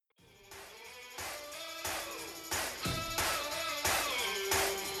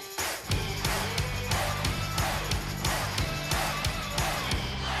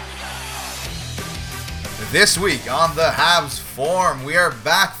This week on the Habs Forum, we are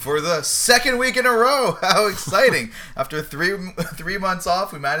back for the second week in a row. How exciting. After three months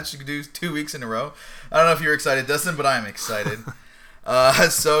off, we managed to do 2 weeks in a row. I don't know if you're excited, Dustin, but I'm excited.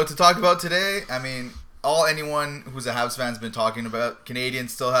 So to talk about today, anyone who's a Habs fan has been talking about,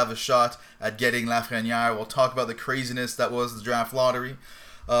 Canadians still have a shot at getting Lafreniere. We'll talk about the craziness that was the draft lottery.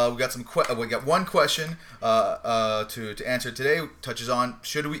 We got one question to answer today. Touches on,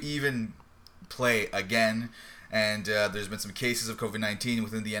 should we even play again? And there's been some cases of COVID-19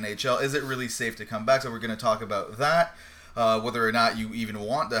 within the NHL. Is it really safe to come back? So we're going to talk about that, whether or not you even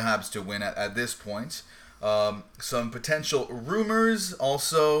want the Habs to win at this point. Some potential rumors,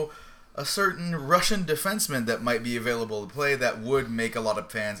 also a certain Russian defenseman that might be available to play that would make a lot of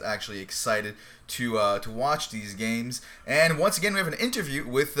fans actually excited to watch these games. And once again, we have an interview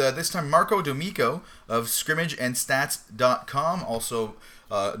with this time Marco D'Amico of scrimmageandstats.com, also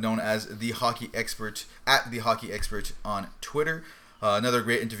known as the Hockey Expert at the Hockey Expert on Twitter. Another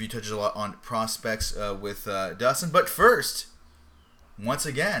great interview, touches a lot on prospects with Dustin. But first, once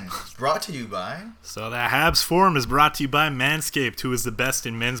again, brought to you by... So the Habs Forum is brought to you by Manscaped, who is the best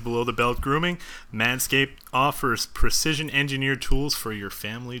in men's below-the-belt grooming. Manscaped offers precision-engineered tools for your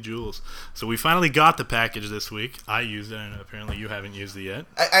family jewels. So we finally got the package this week. I used it, and apparently you haven't used it yet.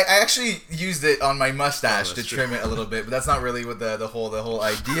 I actually used it on my mustache to trim it a little bit, but that's not really what the whole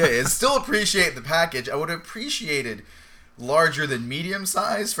idea is. Still appreciate the package. I would have appreciated larger than medium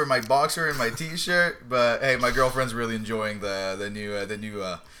size for my boxer and my t-shirt, but hey, my girlfriend's really enjoying the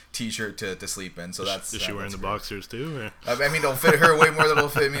new t-shirt to sleep in, so that's... Is she wearing the boxers too? Or? It'll fit her way more than it'll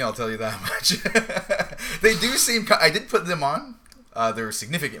fit me, I'll tell you that much. They do seem... I did put them on. They were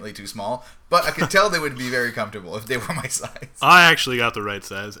significantly too small, but I could tell they would be very comfortable if they were my size. I actually got the right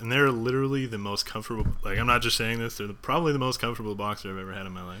size, and they're literally the most comfortable... Like, I'm not just saying this, they're probably the most comfortable boxer I've ever had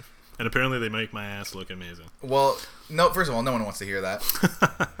in my life. And apparently they make my ass look amazing. Well, no. First of all, no one wants to hear that.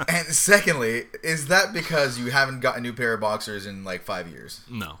 And secondly, is that because you haven't got a new pair of boxers in like 5 years?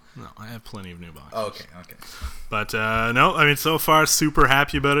 No. I have plenty of new boxers. Okay. But no, so far super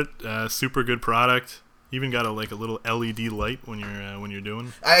happy about it. Super good product. Even got a little LED light when you're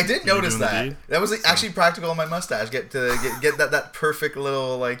doing. I did notice that. That was actually practical on my mustache. Get that perfect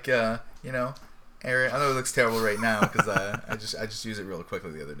little area. I know it looks terrible right now because I just used it real quickly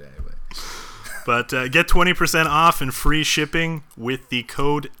the other day. But get 20% off and free shipping with the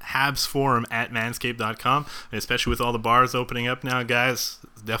code HABSFORUM at manscaped.com. And especially with all the bars opening up now, guys,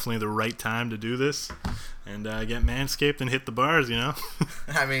 it's definitely the right time to do this. And get Manscaped and hit the bars, you know?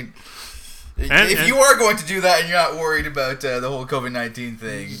 If you are going to do that and you're not worried about the whole COVID-19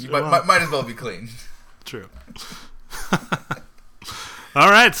 thing, you might as well be clean. True. All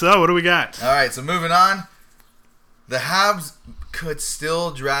right, so what do we got? All right, so moving on. The Habs could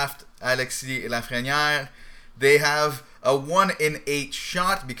still draft Alexis Lafreniere. They have a 1 in 8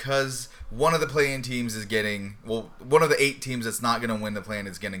 shot because one of the play-in teams is getting... Well, one of the 8 teams that's not going to win the play-in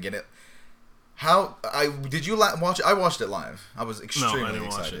is going to get it. Did you watch it? I watched it live. I was extremely excited.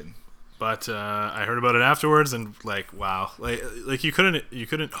 Watch it. But I heard about it afterwards and wow. Like you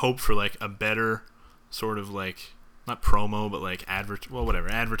couldn't hope for a better sort of not promo, but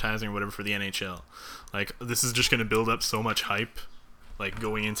advertising or whatever for the NHL. This is just going to build up so much hype,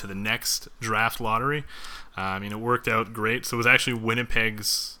 going into the next draft lottery. It worked out great. So it was actually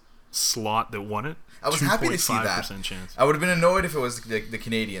Winnipeg's slot that won it. I was happy to see that. Chance. I would have been annoyed if it was the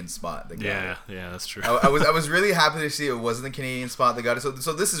Canadian spot that got it. Yeah, that's true. I was really happy to see it wasn't the Canadian spot that got it. So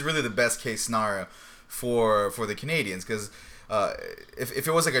this is really the best case scenario for the Canadians because if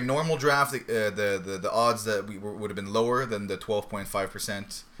it was a normal draft, the odds that would have been lower than the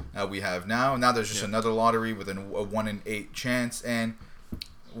 12.5% we have now. Now there's just another lottery with a 1 in 8 chance, and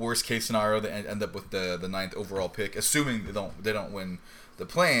worst case scenario they end up with the 9th overall pick, assuming they don't win the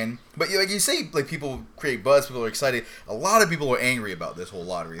play-in. But you say, people create buzz, people are excited. A lot of people are angry about this whole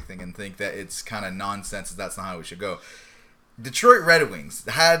lottery thing and think that it's kind of nonsense, that's not how it should go. Detroit Red Wings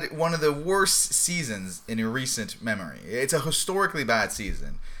had one of the worst seasons in recent memory. It's a historically bad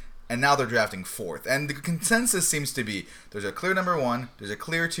season, and now they're drafting 4th. And the consensus seems to be there's a clear number 1, there's a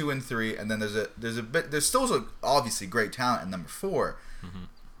clear 2 and 3, and then there's still obviously great talent in number 4,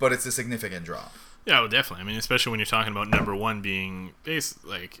 but it's a significant drop. Yeah, well, definitely. Especially when you're talking about number 1 being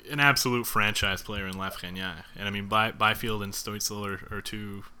an absolute franchise player in Lafreniere, and Byfield and Stoitzl are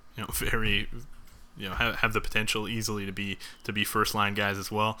two very. Have the potential easily to be first line guys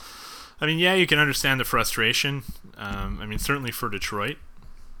as well. You can understand the frustration. Certainly for Detroit,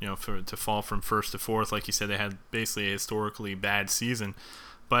 to fall from 1st to 4th, like you said, they had basically a historically bad season.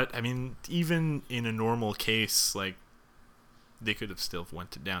 But even in a normal case, they could have still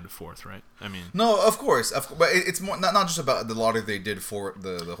went down to fourth, right? I mean, No, of course, but it's more not just about the lottery they did for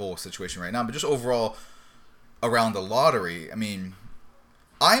the whole situation right now, but just overall around the lottery. I mean,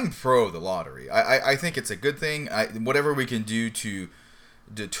 I'm pro the lottery. I think it's a good thing. Whatever we can do to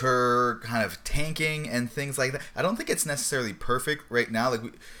deter kind of tanking and things like that. I don't think it's necessarily perfect right now. Like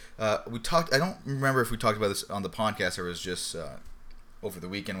we talked. I don't remember if we talked about this on the podcast or it was just over the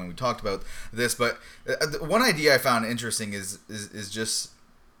weekend when we talked about this. But one idea I found interesting is just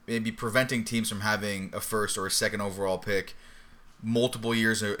maybe preventing teams from having a first or a second overall pick multiple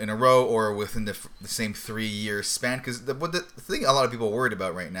years in a row or within the same 3-year span. Because the thing a lot of people are worried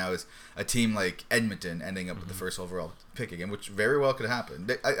about right now is a team like Edmonton ending up with the first overall pick again, which very well could happen.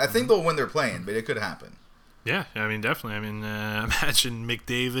 I think they'll win their playing, but it could happen. Yeah, I mean, definitely. I mean, imagine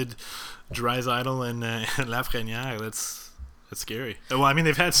McDavid, Draisaitl, and Lafreniere. That's scary. Well, I mean,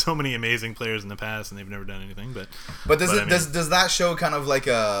 they've had so many amazing players in the past, and they've never done anything. But does that show kind of like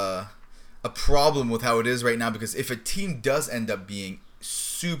a problem with how it is right now? Because if a team does end up being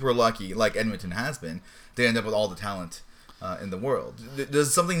super lucky, like Edmonton has been, they end up with all the talent in the world.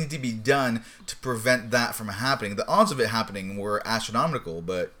 Does something need to be done to prevent that from happening? The odds of it happening were astronomical,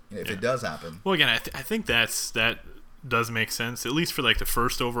 but if it does happen, well, again, I think that does make sense, at least for like the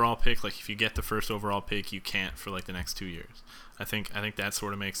first overall pick. Like if you get the first overall pick, you can't for like the next 2 years. I think that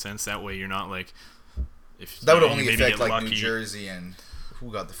sort of makes sense. That way, you're not like if that would only affect like lucky. New Jersey and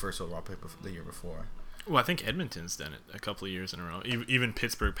who got the first overall pick the year before. Well, I think Edmonton's done it a couple of years in a row. Even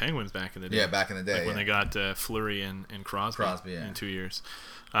Pittsburgh Penguins back in the day. Yeah, back in the day. Like when they got Fleury and Crosby in 2 years.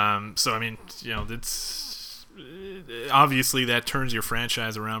 So, I mean, it's obviously that turns your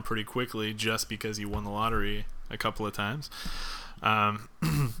franchise around pretty quickly just because you won the lottery a couple of times. I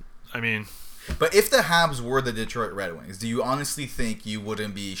mean... But if the Habs were the Detroit Red Wings, do you honestly think you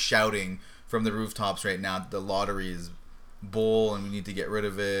wouldn't be shouting from the rooftops right now that the lottery is bull and we need to get rid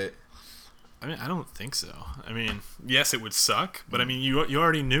of it? I mean, I don't think so. I mean, yes, it would suck, but I mean, you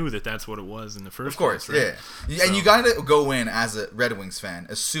already knew that that's what it was in the first place. Of course, right? Yeah. And you got to go in as a Red Wings fan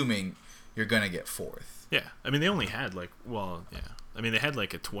assuming you're going to get fourth. Yeah. I mean, they only had they had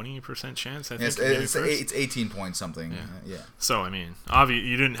like a 20% chance, I think. It's 18 point something. Yeah. So, I mean,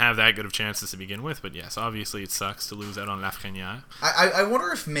 you didn't have that good of chances to begin with, but yes, obviously it sucks to lose out on Lafreniere. I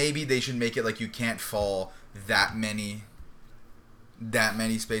wonder if maybe they should make it like you can't fall that many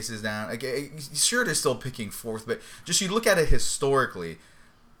spaces down. Like, sure, they're still picking fourth, but just you look at it historically,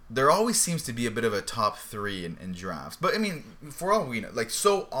 there always seems to be a bit of a top three in drafts. But I mean, for all we know, like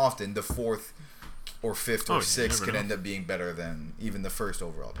so often the fourth or fifth or sixth could end up being better than even the first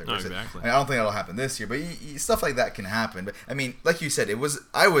overall pick. Oh, exactly. I don't think that'll happen this year, but stuff like that can happen. But I mean, like you said,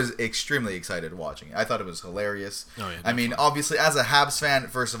 I was extremely excited watching it. I thought it was hilarious. Oh, yeah, I mean, obviously, as a Habs fan,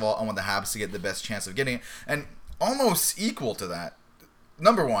 first of all, I want the Habs to get the best chance of getting it, and almost equal to that.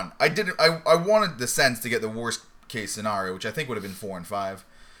 Number one, I wanted the Sens to get the worst case scenario, which I think would have been 4 and 5,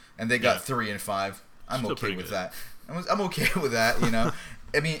 and they got 3 and 5. I'm still okay with that. I'm okay with that. You know,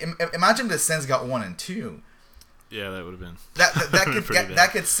 I mean, imagine the Sens got 1 and 2. Yeah, that would have been that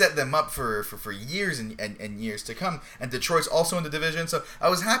could set them up for years and years to come. And Detroit's also in the division, so I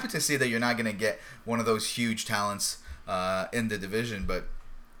was happy to see that you're not going to get one of those huge talents in the division. But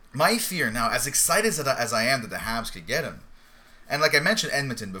my fear now, as excited as I am that the Habs could get him. And like I mentioned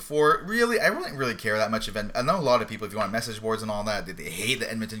Edmonton before, really, I wouldn't really care that much of Edmonton. I know a lot of people, if you want message boards and all that, they hate that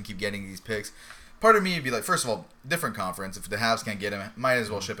Edmonton keep getting these picks. Part of me would be like, first of all, different conference. If the Habs can't get him, might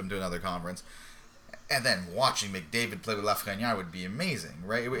as well ship him to another conference. And then watching McDavid play with Lafreniere would be amazing,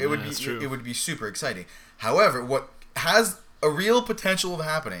 right? It would be super exciting. However, what has a real potential of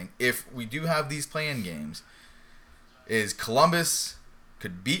happening if we do have these play-in games is Columbus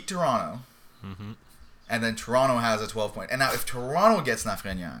could beat Toronto. Mm-hmm. And then Toronto has a 12-point. And now if Toronto gets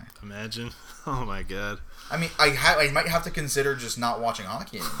Lafreniere... Imagine. Oh, my God. I mean, I might have to consider just not watching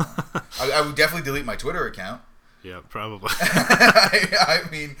hockey anymore. I would definitely delete my Twitter account. Yeah, probably. I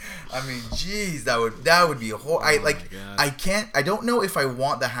mean, geez, that would be horrible. I don't know if I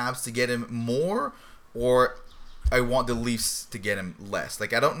want the Habs to get him more or I want the Leafs to get him less.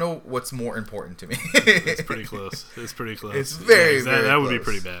 Like, I don't know what's more important to me. It's pretty close. It's pretty close. It's very that would close. be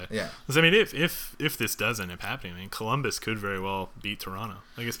pretty bad. Yeah. Because, I mean, if this does end up happening, I mean, Columbus could very well beat Toronto.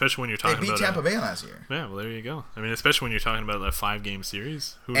 Like, especially when you're talking about... They beat Tampa Bay last year. Yeah, well, there you go. I mean, especially when you're talking about a 5-game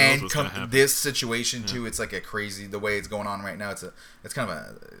series. Who knows what's going to happen. This situation, too, it's like a crazy... The way it's going on right now, it's kind of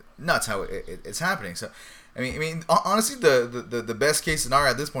a nuts how it's happening. So, I mean, honestly, the best case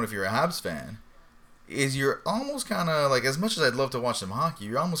scenario at this point, if you're a Habs fan... is you're almost kind of like, as much as I'd love to watch some hockey,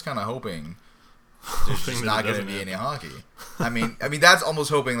 you're almost kind of hoping there's just not going to be any hockey. I mean that's almost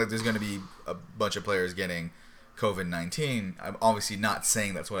hoping like there's going to be a bunch of players getting COVID-19. I'm obviously not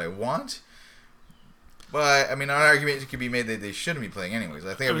saying that's what I want. But, I mean, an argument could be made that they shouldn't be playing anyways.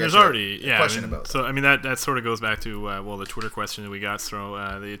 I think there's already a question about that. So, I mean, that sort of goes back to, the Twitter question that we got.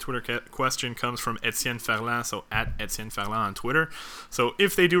 So, the Twitter question comes from Etienne Ferland, so at Etienne Ferland on Twitter. So,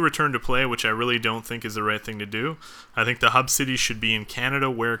 if they do return to play, which I really don't think is the right thing to do, I think the hub cities should be in Canada,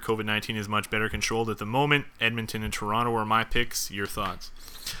 where COVID-19 is much better controlled at the moment. Edmonton and Toronto are my picks. Your thoughts?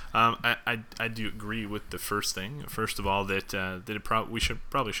 I do agree with the first thing. First of all, that we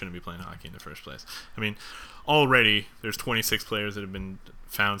probably shouldn't be playing hockey in the first place. I mean, already there's 26 players that have been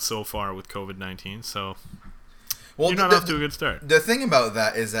found so far with COVID-19, so you're not off to a good start. The thing about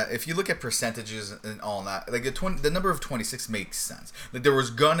that is that if you look at percentages and all that, like the number of 26 makes sense. Like there was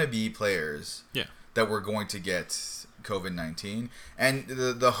gonna be players that were going to get COVID-19, and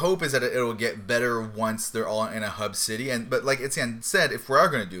the hope is that it will get better once they're all in a hub city. But like Etienne said, if we are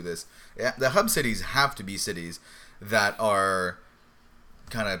going to do this, the hub cities have to be cities that are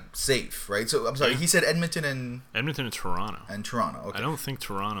kind of safe, right? So I'm sorry, he said Edmonton and Toronto. Okay. I don't think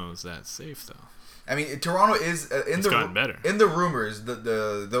Toronto is that safe though. I mean, Toronto is it's gotten better. In the rumors.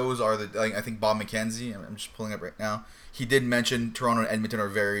 Those are like, I think Bob McKenzie. I'm just pulling up right now. He did mention Toronto and Edmonton are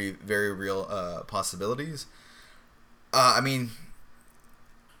very, very real possibilities. I mean,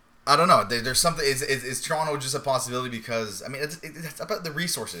 I don't know. There's something. Is Toronto just a possibility because I mean it's about the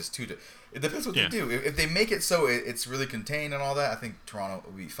resources too. It depends what they do. If they make it so it's really contained and all that, I think Toronto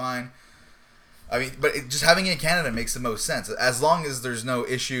will be fine. I mean, but just having it in Canada makes the most sense as long as there's no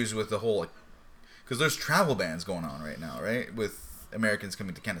issues with the whole, because there's travel bans going on right now, right, with Americans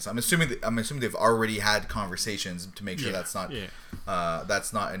coming to Canada. So I'm assuming they've already had conversations to make sure that's not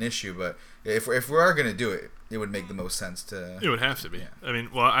an issue. But if we are going to do it, it would make the most sense to. It would have to be. Yeah. I mean,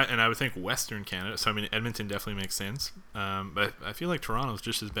 I would think Western Canada. So I mean, Edmonton definitely makes sense. But I feel like Toronto is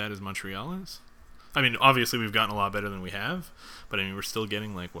just as bad as Montreal is. I mean, obviously we've gotten a lot better than we have, but I mean we're still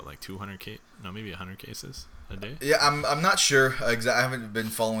getting like 200 maybe 100 cases a day. Yeah, I'm not sure. I haven't been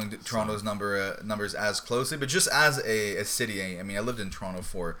following Toronto's numbers as closely, but just as a city, I mean, I lived in Toronto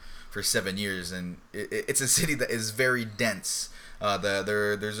for 7 years, and it's a city that is very dense.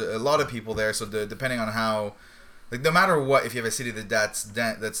 There's a lot of people there, so depending on how, like, no matter what, if you have a city that's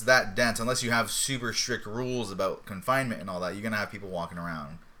that dense, unless you have super strict rules about confinement and all that, you're gonna have people walking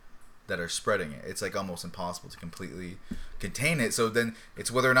around that are spreading it. It's like almost impossible to completely contain it. So then it's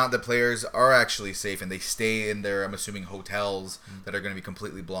whether or not the players are actually safe and they stay in their, I'm assuming, hotels that are going to be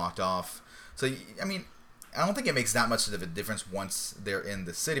completely blocked off. So I mean, I don't think it makes that much of a difference once they're in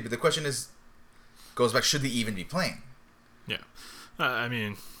the city. But the question goes back: should they even be playing? Yeah, I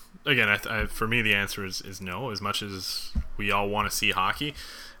mean, again, for me, the answer is no. As much as we all want to see hockey.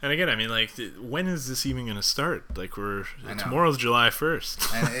 And again, I mean, like, when is this even going to start? Like, tomorrow's July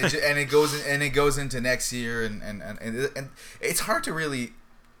 1st, and it goes into next year, and it's hard to really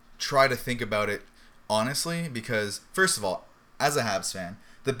try to think about it honestly, because first of all, as a Habs fan,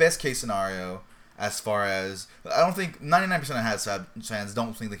 the best case scenario, as far as I don't think 99% of Habs fans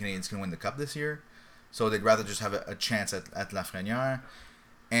don't think the Canadians can win the Cup this year, so they'd rather just have a chance at Lafreniere.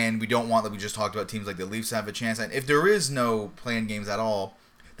 And we don't want, like we just talked about, teams like the Leafs have a chance. And if there is no play-in games at all,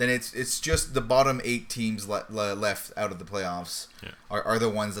 then it's just the bottom 8 teams left out of the playoffs are the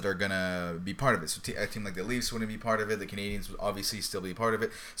ones that are going to be part of it. So a team like the Leafs wouldn't be part of it. The Canadians would obviously still be part of it.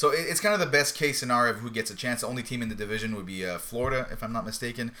 So it's kind of the best case scenario of who gets a chance. The only team in the division would be Florida, if I'm not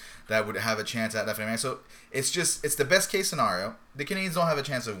mistaken, that would have a chance at Lafreniere. So it's the best case scenario. The Canadians don't have a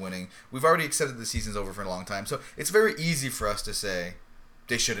chance of winning. We've already accepted the season's over for a long time. So it's very easy for us to say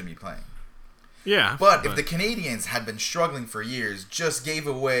they shouldn't be playing. Yeah. But if the Canadians had been struggling for years, just gave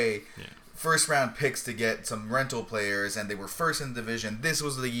away first round picks to get some rental players, and they were first in the division, this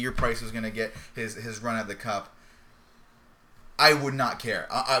was the year Price was going to get his run at the Cup, I would not care.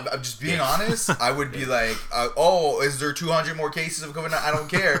 I'm just being honest. I would be like, is there 200 more cases of COVID? I don't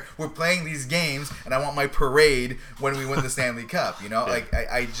care. We're playing these games, and I want my parade when we win the Stanley Cup. You know, like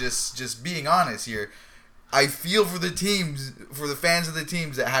I just being honest here. I feel for the teams, for the fans of the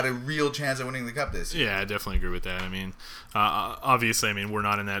teams that had a real chance of winning the Cup this year. Yeah, I definitely agree with that. I mean, obviously, I mean, we're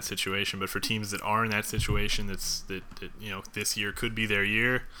not in that situation, but for teams that are in that situation, that this year could be their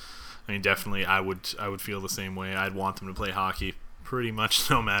year. I mean, definitely, I would feel the same way. I'd want them to play hockey pretty much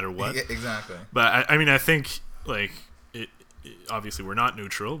no matter what. Yeah, exactly. But I mean, I think like obviously we're not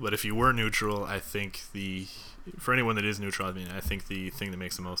neutral, but if you were neutral, I think for anyone that is neutral, I mean, I think the thing that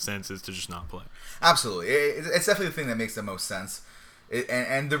makes the most sense is to just not play. Absolutely, it's definitely the thing that makes the most sense.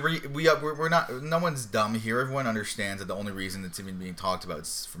 We're not. No one's dumb here. Everyone understands that the only reason it's even being talked about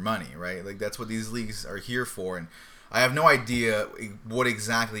is for money, right? Like that's what these leagues are here for. And I have no idea what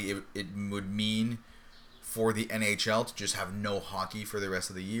exactly it would mean for the NHL to just have no hockey for the rest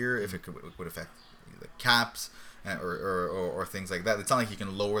of the year, if it would affect the caps or things like that. It's not like you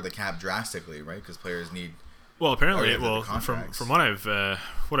can lower the cap drastically, right? Because players need. Well, apparently, from what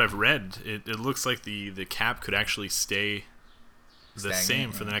I've read, it looks like the cap could actually stay the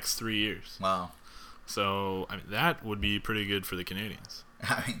same for the next 3 years. Wow. So that would be pretty good for the Canadiens.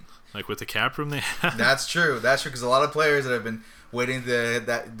 I mean, like with the cap room they have. That's true. Because a lot of players that have been waiting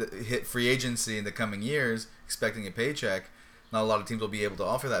to hit free agency in the coming years, expecting a paycheck. Not a lot of teams will be able to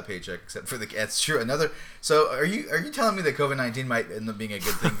offer that paycheck, except for the. That's true. So are you telling me that COVID-19 might end up being a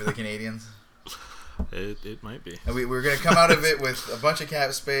good thing for the Canadiens? It might be. And we're going to come out of it with a bunch of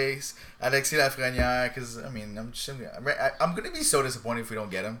cap space. Alexis Lafreniere, because I'm going to be so disappointed if we don't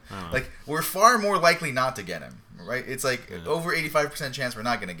get him. Like, we're far more likely not to get him, right? It's like over 85% chance we're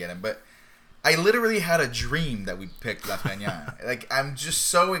not going to get him. But I literally had a dream that we picked Lafreniere. Like, I'm just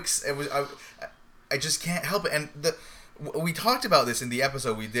so I just can't help it. And we talked about this in the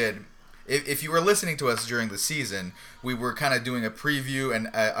episode we did. If you were listening to us during the season, we were kind of doing a preview, and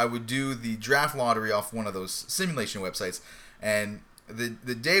I would do the draft lottery off one of those simulation websites. And the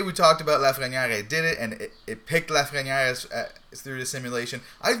day we talked about Lafreniere, I did it, and it picked Lafreniere through the simulation.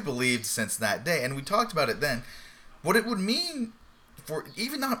 I've believed since that day, and we talked about it then, what it would mean for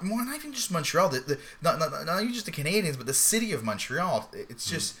not even just Montreal, not even just the Canadiens, but the city of Montreal. It's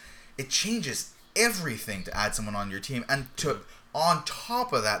just it changes everything to add someone on your team, and to. On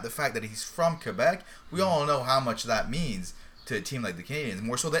top of that, the fact that he's from Quebec, we all know how much that means to a team like the Canadiens,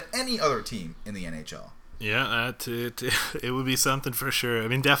 more so than any other team in the NHL. Yeah, it would be something for sure. I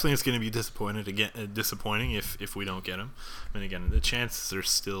mean, definitely it's going to be disappointing if we don't get him. I mean, again, the chances are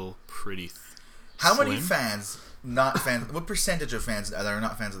still pretty How slim. many fans, not fans, what percentage of fans that are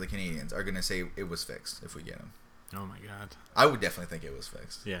not fans of the Canadiens are going to say it was fixed if we get him? Oh my God! I would definitely think it was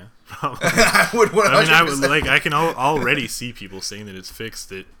fixed. Yeah, probably. I would 100%. I can already see people saying that it's fixed.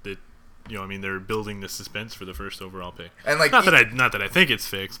 That they're building the suspense for the first overall pick. And like, not that I think it's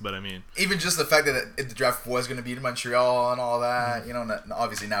fixed, but I mean, even just the fact that the draft was going to be in Montreal and all that.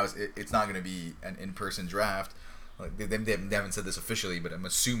 Obviously now it's not going to be an in-person draft. Like they haven't said this officially, but I'm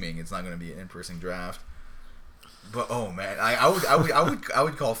assuming it's not going to be an in-person draft. But oh man, I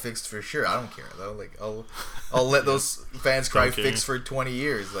would call fixed for sure. I don't care though. Like I'll let those fans cry fixed for 20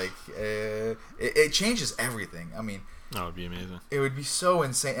 years. Like it changes everything. I mean, that would be amazing. It would be so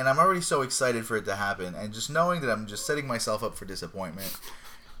insane, and I'm already so excited for it to happen. And just knowing that I'm just setting myself up for disappointment.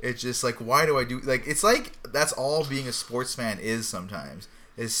 It's just like, why do I do? Like, it's like that's all being a sports fan is sometimes.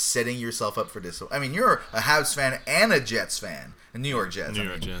 Is setting yourself up for disappointment. I mean, you're a Habs fan and a Jets fan. A New York Jets. New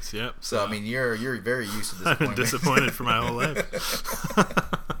York Jets, yep. So, I mean, you're very used to disappointment. I've been disappointed for my whole life.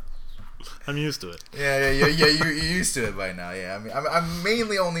 I'm used to it. Yeah, you're used to it by now, yeah. I mean, I'm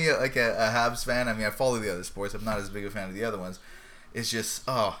mainly only a Habs fan. I mean, I follow the other sports. I'm not as big a fan of the other ones. It's just,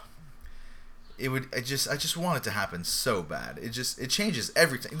 I just want it to happen so bad. It changes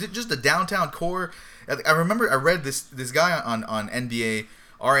everything. Just the downtown core. I remember I read this guy on NBA,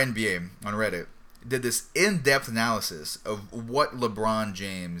 our NBA on Reddit, did this in-depth analysis of what LeBron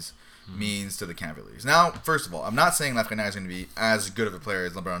James means to the Cavaliers. Now, first of all, I'm not saying Lafreniere is going to be as good of a player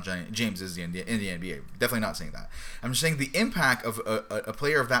as LeBron James is in the NBA. Definitely not saying that. I'm just saying the impact of a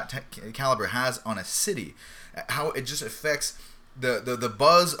player of that caliber has on a city, how it just affects the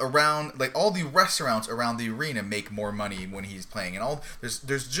buzz around, like all the restaurants around the arena make more money when he's playing, and all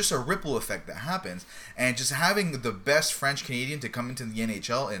there's just a ripple effect that happens, and just having the best French Canadian to come into the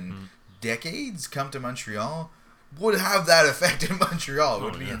NHL in decades come to Montreal would have that effect in Montreal. It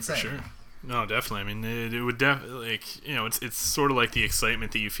would be insane. For sure. No, definitely. I mean, it would definitely, it's sort of like the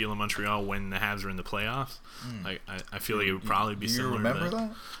excitement that you feel in Montreal when the Habs are in the playoffs. Like I feel like it would probably be similar. You remember that?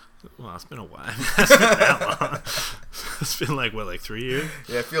 Well, it's been a while. It's been that long. It's been like 3 years.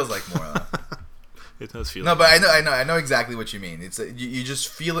 Yeah, it feels like more. It does feel. No, but I know exactly what you mean. It's you just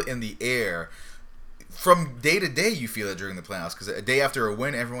feel it in the air. From day to day, you feel it during the playoffs because a day after a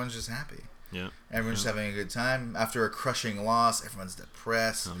win, everyone's just happy. Yeah, everyone's just having a good time. After a crushing loss, everyone's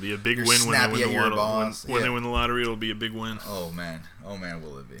depressed. It'll be a big win when they win the lottery. When they win the lottery, it'll be a big win. Oh man,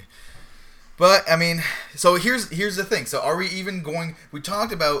 will it be? But I mean, so here's the thing. So are we even going? We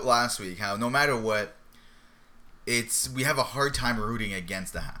talked about last week how no matter what, we have a hard time rooting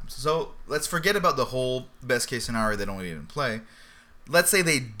against the Habs. So let's forget about the whole best case scenario they don't even play. Let's say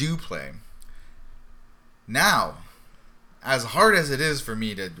they do play. Now, as hard as it is for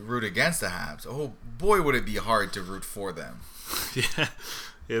me to root against the Habs, oh boy, would it be hard to root for them. Yeah,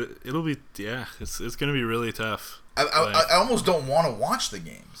 it'll be. Yeah, it's going to be really tough. I almost don't want to watch the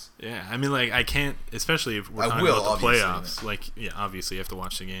games. Yeah, I mean, like I can't, especially if we're talking about the playoffs. Like, yeah, obviously you have to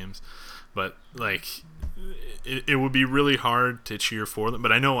watch the games, but like it would be really hard to cheer for them.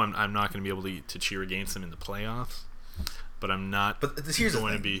 But I know I'm not going to be able to cheer against them in the playoffs. But I'm not here's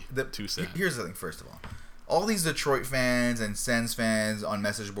going the thing. to be too sad. Here's the thing, first of all these Detroit fans and Sens fans on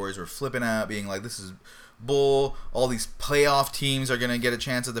message boards were flipping out, being like, this is bull. All these playoff teams are going to get a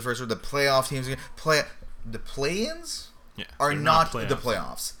chance at the first round. The playoff teams are going to the play-ins are not the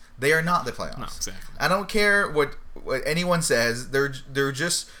playoffs. They are not the playoffs. No, exactly. I don't care what anyone says. They're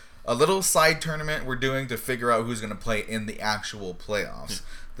just a little side tournament we're doing to figure out who's going to play in the actual playoffs. Yeah.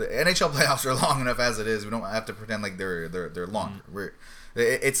 The NHL playoffs are long enough as it is. We don't have to pretend like they're long.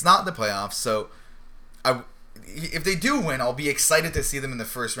 It's not the playoffs, so if they do win, I'll be excited to see them in the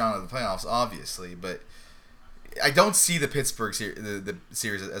first round of the playoffs, obviously. But I don't see the Pittsburgh the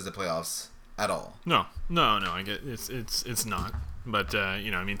series as the playoffs at all. No. I get it's not. But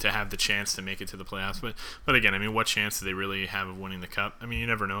to have the chance to make it to the playoffs, but again, I mean, what chance do they really have of winning the cup? I mean, you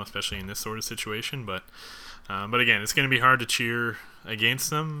never know, especially in this sort of situation. But again, it's going to be hard to cheer against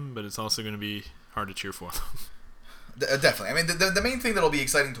them, but it's also going to be hard to cheer for them. Definitely. I mean, the main thing that'll be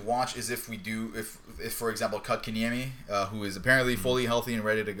exciting to watch is if for example, Kotkaniemi, who is apparently fully healthy and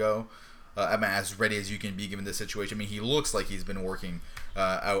ready to go, as ready as you can be given this situation. I mean, he looks like he's been working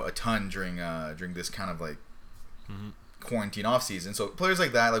out a ton during this kind of like quarantine off season. So players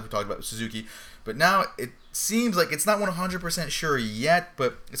like that, like we talked about Suzuki, but now it seems like it's not 100% sure yet.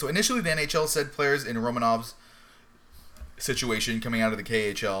 But so initially, the NHL said players in Romanov's situation coming out of the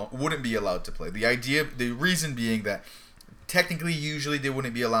KHL wouldn't be allowed to play. The reason being that technically, usually they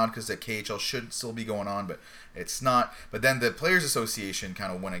wouldn't be allowed because the KHL should still be going on, but it's not. But then the Players Association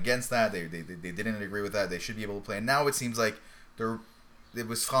kind of went against that. They didn't agree with that. They should be able to play. And now it seems like it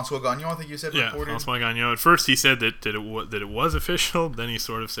was François Gagnon, I think you said, reported. Yeah, François Gagnon. At first he said that it was official. Then he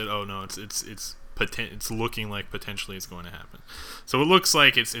sort of said, "Oh no, it's looking like potentially it's going to happen." So it looks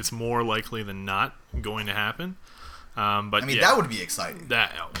like it's more likely than not going to happen. But I mean, that would be exciting.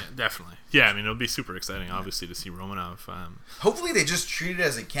 Definitely. Yeah, I mean, it'll be super exciting, obviously, to see Romanov. Hopefully, they just treat it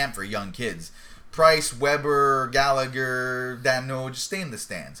as a camp for young kids. Price, Weber, Gallagher, Dano, just stay in the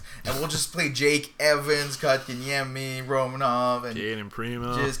stands, and we'll just play Jake Evans, Kotkaniemi, Romanov, and Caden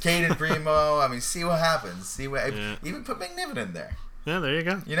Primo. Just Caden Primo. I mean, see what happens. Even put McNiven in there. Yeah, there you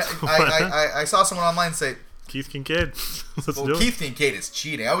go. You know, I saw someone online say, Keith Kincaid. Keith Kincaid is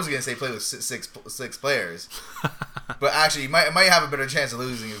cheating. I was going to say play with six players. But actually, you might have a better chance of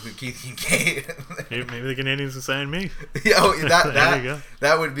losing with Keith Kincaid. Maybe the Canadians will sign me.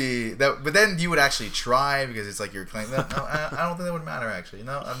 That would be... But then you would actually try because it's like you're claiming... No, I don't think that would matter, actually.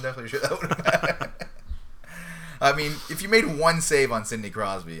 No, I'm definitely sure that would matter. I mean, if you made one save on Sidney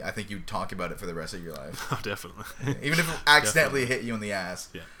Crosby, I think you'd talk about it for the rest of your life. Oh, definitely. Even if it accidentally hit you in the ass.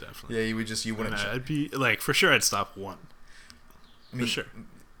 Yeah, definitely. Yeah, you wouldn't. I'd be like, for sure, I'd stop one. For sure.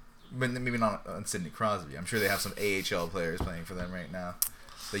 But maybe not on Sidney Crosby. I'm sure they have some AHL players playing for them right now,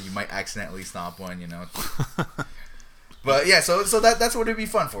 so you might accidentally stop one. You know. But yeah, so that's what it'd be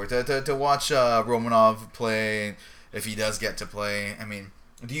fun for to watch Romanov play if he does get to play. I mean,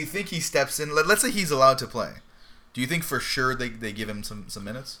 do you think he steps in? Let's say he's allowed to play. Do you think for sure they give him some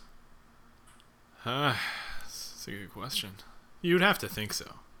minutes? That's a good question. You'd have to think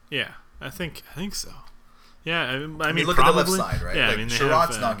so. Yeah, I think so. Yeah, I mean, look probably, at the left side, right? Yeah, like, I mean,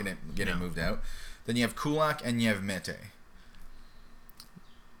 Sherrod's not getting moved out. Then you have Kulak and you have Mete.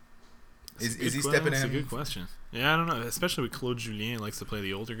 Is he stepping in? That's a good question. Yeah, I don't know. Especially with Claude Julien likes to play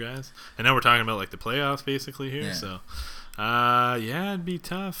the older guys, and now we're talking about like the playoffs basically here. Yeah. So, it'd be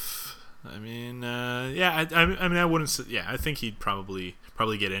tough. I mean, I wouldn't. Yeah, I think he'd probably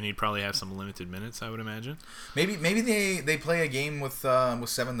get in. He'd probably have some limited minutes, I would imagine. Maybe they play a game with 7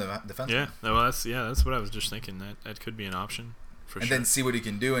 defensemen. Yeah, well, that's what I was just thinking. That could be an option for sure. And then see what he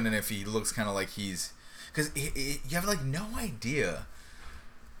can do, and then if he looks kind of like he's, because you have like no idea.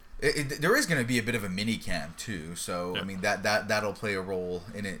 There is going to be a bit of a mini camp too, so I mean that'll play a role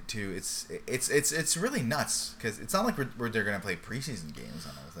in it too. It's really nuts because it's not like they're going to play preseason games.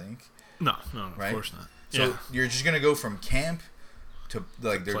 I don't think. No, right? Of course not. So you're just going to go from camp to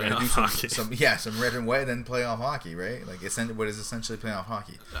like they're going to do some red and white, then playoff hockey, right? Like what is essentially playoff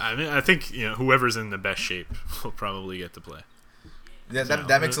hockey. I mean, I think whoever's in the best shape will probably get to play. Yeah,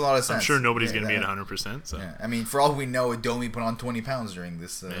 that makes a lot of sense. I'm sure nobody's going to be at 100%. So. Yeah. I mean, for all we know, Domi put on 20 pounds during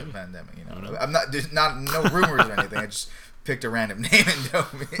this pandemic. You know, I'm not no rumors or anything. I just picked a random name in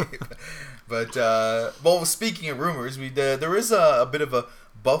Domi. But well, speaking of rumors, there is a bit of a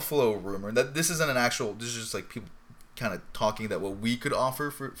Buffalo rumor that this isn't an actual. This is just like people kind of talking that what we could offer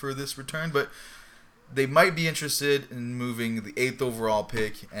for this return. But they might be interested in moving the 8th overall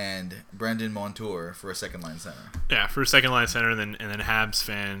pick and Brandon Montour for a second line center. Yeah, for a second line center, and then Habs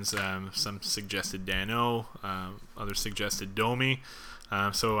fans, some suggested Dano, others suggested Domi.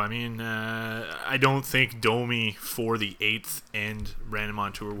 So I mean, I don't think Domi for the 8th and Brandon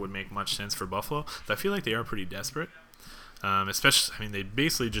Montour would make much sense for Buffalo. I feel like they are pretty desperate. Especially, I mean, they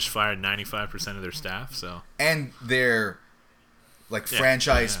basically just fired 95% of their staff. So and their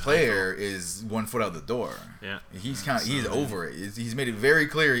franchise player is 1 foot out the door. Yeah, he's over it. He's made it very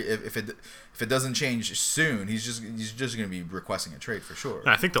clear if it doesn't change soon, he's just going to be requesting a trade for sure.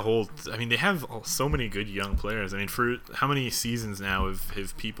 I think they have so many good young players. I mean, for how many seasons now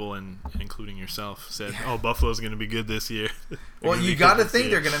have people, and including yourself, said, "Oh, Buffalo's going to be good this year." Well, you got to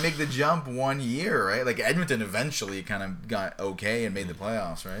think they're going to make the jump 1 year, right? Like Edmonton eventually kind of got okay and made the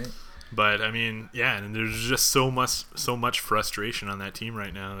playoffs, right? But I mean, yeah, and there's just so much frustration on that team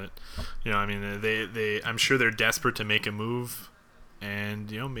right now that, I mean, they I'm sure they're desperate to make a move,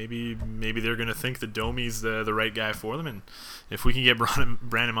 and maybe they're gonna think that Domi's the right guy for them, and if we can get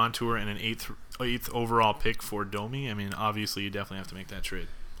Brandon Montour and an eighth overall pick for Domi, I mean, obviously you definitely have to make that trade.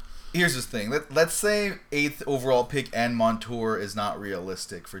 Here's the thing. Let's say 8th overall pick and Montour is not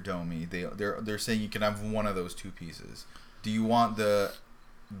realistic for Domi. They're saying you can have one of those two pieces. Do you want the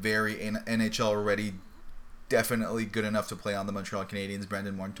very NHL ready, definitely good enough to play on the Montreal Canadiens,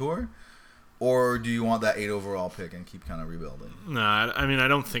 Brandon Montour, or do you want that 8 overall pick and keep kind of rebuilding? No, I mean, I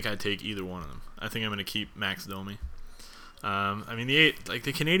don't think I'd take either one of them. I think I'm going to keep Max Domi. I mean, the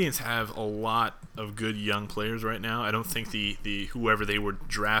Canadiens have a lot of good young players right now. I don't think the whoever they would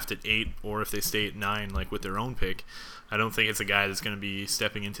draft at 8, or if they stay at 9, like with their own pick, I don't think it's a guy that's going to be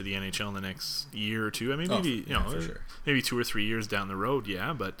stepping into the NHL in the next year or two. I mean, maybe sure. Maybe 2 or 3 years down the road,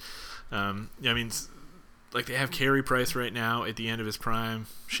 yeah. But I mean, they have Carey Price right now at the end of his prime,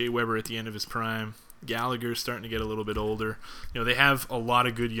 Shea Weber at the end of his prime, Gallagher's starting to get a little bit older. They have a lot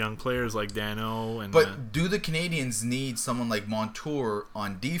of good young players like Dano. But do the Canadiens need someone like Montour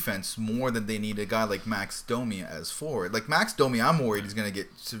on defense more than they need a guy like Max Domi as forward? Like Max Domi, I'm worried he's going to get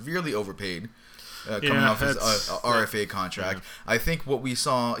severely overpaid. Coming off his RFA contract. Yeah. I think what we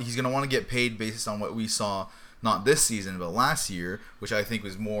saw, he's going to want to get paid based on what we saw, not this season, but last year, which I think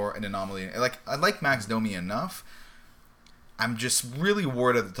was more an anomaly. I like Max Domi enough. I'm just really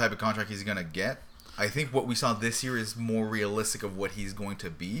worried of the type of contract he's going to get. I think what we saw this year is more realistic of what he's going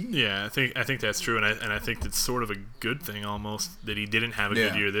to be. Yeah, I think that's true, and I think it's sort of a good thing almost that he didn't have a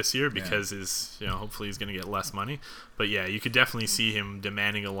good year this year, because hopefully he's going to get less money. But yeah, you could definitely see him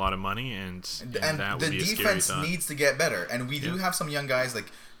demanding a lot of money, and that would be a scary thought. The defense needs to get better, and we do have some young guys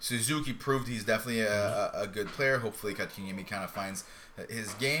like Suzuki proved he's definitely a good player. Hopefully, Kotkaniemi kind of finds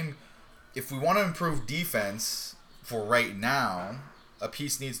his game. If we want to improve defense for right now, a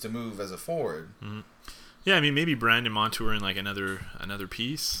piece needs to move as a forward. Mm-hmm. Yeah, I mean, maybe Brandon Montour in another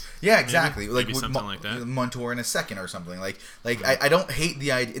piece. Yeah, exactly. Maybe something like that. Montour in a second or something. I don't hate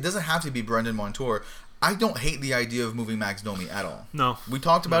the idea. It doesn't have to be Brandon Montour. I don't hate the idea of moving Max Domi at all. No. We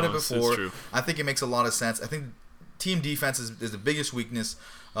talked about it before. It's true. I think it makes a lot of sense. I think team defense is the biggest weakness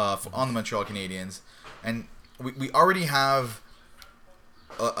on the Montreal Canadiens. And we already have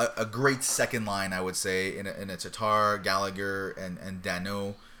a great second line, I would say, in a Tatar, Gallagher, and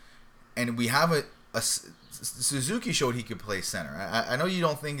Dano. And we have a Suzuki showed he could play center. I know you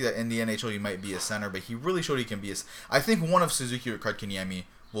don't think that in the NHL you might be a center, but he really showed he can be I think one of Suzuki or Kotkaniemi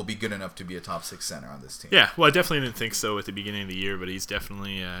will be good enough to be a top 6 center on this team. Yeah, well, I definitely didn't think so at the beginning of the year, but he's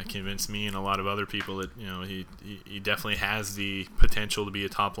definitely convinced me and a lot of other people that he definitely has the potential to be a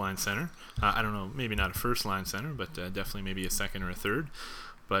top line center. I don't know, maybe not a first line center, but definitely maybe a second or a third.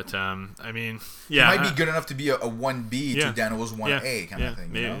 But I mean, yeah, he might be good enough to be a 1B to Dano's 1A kind of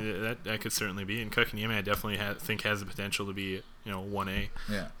thing. Maybe that could certainly be. And Kotkaniemi, I definitely think has the potential to be 1A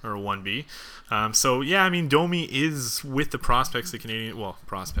or a 1B. So yeah, I mean, Domi is with the prospects,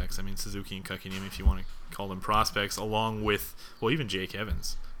 prospects. I mean, Suzuki and Kotkaniemi, if you want to call them prospects, along with even Jake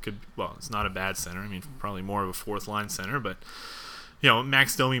Evans it's not a bad center. I mean, probably more of a 4th line center, but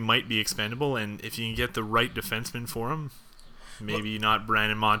Max Domi might be expendable, and if you can get the right defenseman for him. Maybe not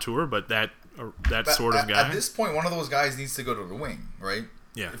Brandon Montour, but that sort of guy. At this point, one of those guys needs to go to the wing, right?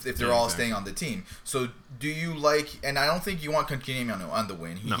 Yeah. If they're all staying on the team. So do you and I don't think you want Kotkaniemi on the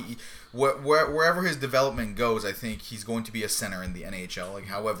wing. No. Wherever his development goes, I think he's going to be a center in the NHL. Like,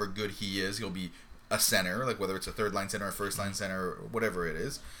 however good he is, he'll be a center, like whether it's a 3rd line center or 1st line center or whatever it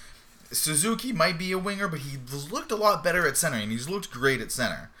is. Suzuki might be a winger, but he's looked a lot better at center, and he's looked great at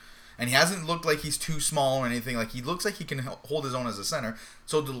center. And he hasn't looked like he's too small or anything. Like, he looks like he can hold his own as a center.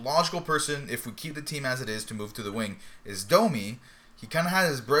 So the logical person, if we keep the team as it is, to move to the wing is Domi. he kind of had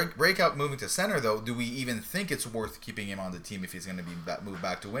his breakout moving to center, though. Do we even think it's worth keeping him on the team if he's going to be moved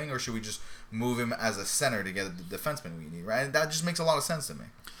back to wing, or should we just move him as a center to get the defenseman we need, right? And that just makes a lot of sense to me.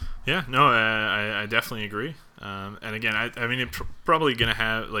 Yeah, no, I definitely agree. And again, I mean, it's probably going to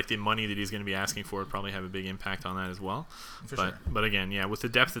have, like, the money that he's going to be asking for probably have a big impact on that as well. But again, yeah, with the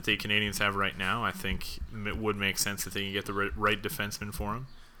depth that the Canadians have right now, I think it would make sense that they can get the right defenseman for him,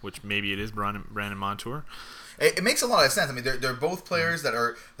 which maybe it is Brandon Montour. It makes a lot of sense. I mean, they're both players that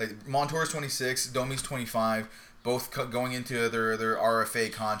are, like, Montour's 26, Domi's 25, both going into their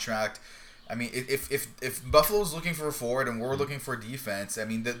RFA contract. I mean, if Buffalo's looking for a forward and we're looking for defense, I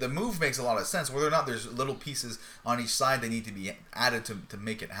mean, the move makes a lot of sense. Whether or not there's little pieces on each side that need to be added to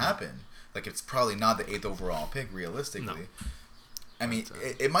make it happen. Like, it's probably not the 8th overall pick, realistically. No. I mean,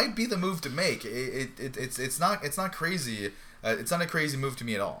 it might be the move to make. It's not crazy. It's not a crazy move to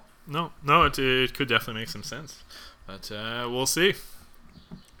me at all. No, it could definitely make some sense, but we'll see.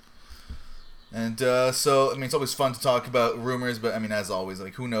 And so, I mean, it's always fun to talk about rumors, but I mean, as always,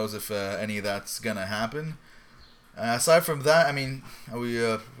 like, who knows if any of that's gonna happen. Aside from that, I mean, we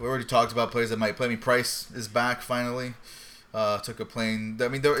already talked about players that might play. I mean, Price is back finally. Took a plane. I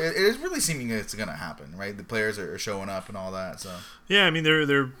mean, it is really seeming it's gonna happen, right? The players are showing up and all that. So yeah, I mean,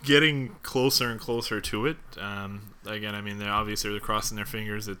 they're getting closer and closer to it. Again, I mean, they're crossing their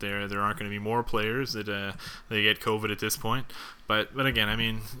fingers that there aren't going to be more players that they get COVID at this point. But again, I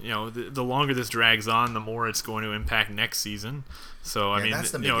mean, you know, the longer this drags on, the more it's going to impact next season. So I mean,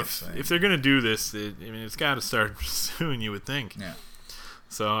 you know, if they're going to do this, I mean, it's got to start soon, you would think. Yeah.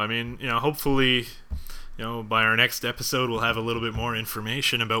 So I mean, you know, hopefully, you know, by our next episode, we'll have a little bit more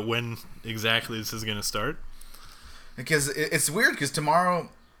information about when exactly this is going to start. Because it's weird, because tomorrow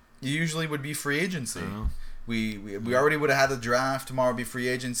usually would be free agency. We already would have had the draft. Tomorrow would be free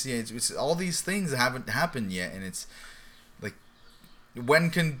agency. It's all these things haven't happened yet, and it's like, when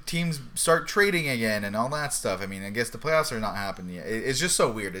can teams start trading again and all that stuff? I mean, I guess the playoffs are not happening yet. It's just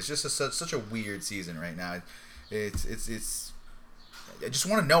so weird. It's just such a weird season right now. It's I just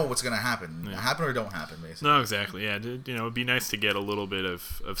want to know what's going to happen. Yeah. Happen or don't happen, basically. No, exactly. Yeah, you know, it'd be nice to get a little bit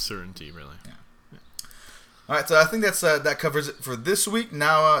of certainty, really. Yeah. All right, so I think that covers it for this week.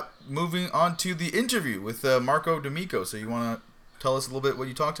 Now, moving on to the interview with Marco D'Amico. So you want to tell us a little bit what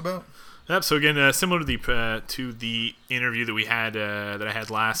you talked about? Yep. So again, similar to the interview that we had that I had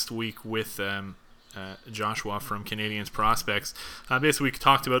last week with Joshua from Canadians Prospects. Basically, we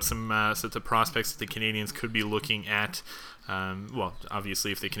talked about some sets of prospects that the Canadians could be looking at. Well,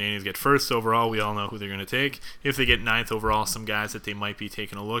 obviously, if the Canadians get first overall, we all know who they're going to take. If they get 9th overall, some guys that they might be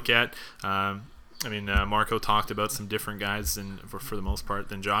taking a look at. I mean, Marco talked about some different guys, for the most part,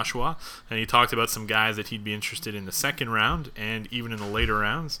 than Joshua. And he talked about some guys that he'd be interested in the second round and even in the later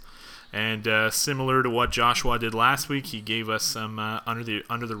rounds. And similar to what Joshua did last week, he gave us some under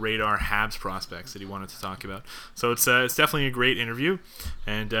the radar Habs prospects that he wanted to talk about. So it's definitely a great interview,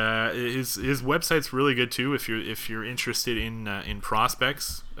 and his website's really good too if you're interested in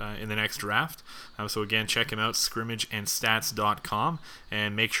prospects in the next draft. So again, check him out, scrimmageandstats.com,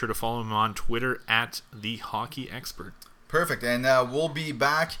 and make sure to follow him on Twitter at @thehockeyexpert. Perfect, and we'll be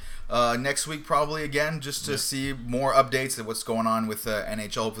back next week probably again just to see more updates of what's going on with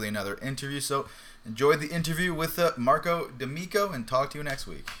NHL, hopefully another interview. So enjoy the interview with Marco D'Amico, and talk to you next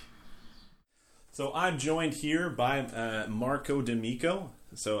week. So I'm joined here by Marco D'Amico,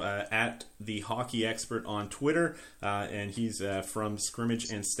 so at the Hockey Expert on Twitter, and he's from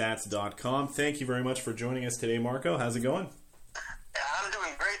scrimmageandstats.com. Thank you very much for joining us today, Marco. How's it going? Yeah, I'm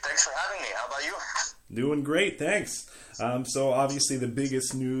doing great. Thanks for having me. How about you? Doing great, thanks. So obviously the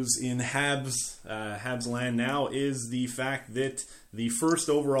biggest news in Habs land now is the fact that the first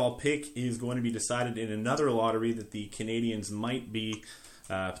overall pick is going to be decided in another lottery that the Canadians might be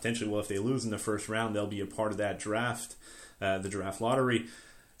potentially, well, if they lose in the first round, they'll be a part of that draft, the draft lottery.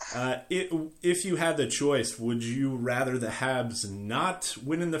 If you had the choice, would you rather the Habs not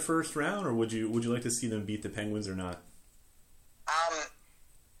win in the first round, or would you like to see them beat the Penguins or not?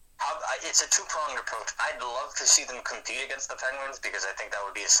 It's a two-pronged approach. I'd love to see them compete against the Penguins because I think that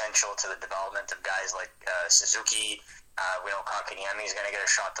would be essential to the development of guys like Suzuki. We know Kotkaniemi is going to get a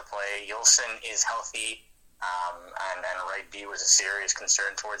shot to play. Yulson is healthy, and right B was a serious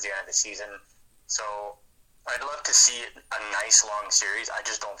concern towards the end of the season. So I'd love to see a nice long series. I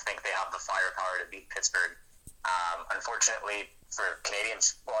just don't think they have the firepower to beat Pittsburgh. Unfortunately for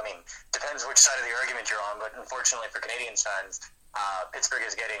Canadians, well, I mean, depends which side of the argument you're on, but unfortunately for Canadians fans, Pittsburgh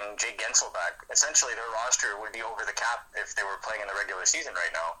is getting Jake Gensel back. Essentially, their roster would be over the cap if they were playing in the regular season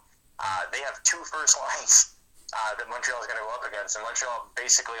right now. They have two first lines that Montreal is going to go up against, and Montreal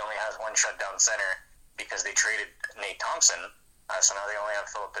basically only has one shutdown center because they traded Nate Thompson. So now they only have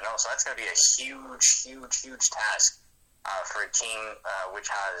Philip Deneau. So that's going to be a huge task for a team which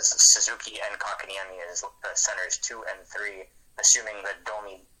has Suzuki and Kotkaniemi as centers 2 and 3, assuming that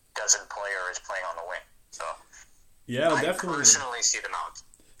Domi doesn't play or is playing on the wing. So yeah, I personally see them out.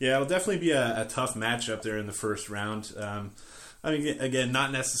 Yeah, it'll definitely be a tough matchup there in the first round. I mean, again,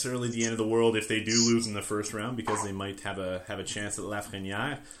 not necessarily the end of the world if they do lose in the first round, because they might have a chance at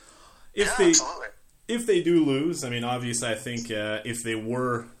Lafreniere. Absolutely. If they do lose, I mean, obviously, I think if they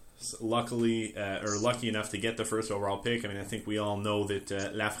were lucky enough to get the first overall pick, I mean, I think we all know that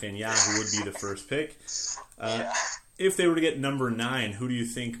Lafreniere would be the first pick. If they were to get number 9, who do you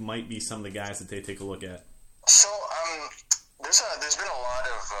think might be some of the guys that they take a look at? So, there's been a lot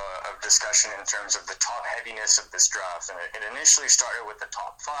of discussion in terms of the top heaviness of this draft, and it initially started with the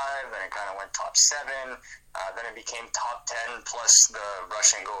top 5, then it kind of went top 7, then it became top 10 plus the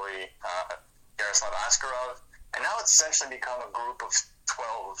Russian goalie Yaroslav Askarov, and now it's essentially become a group of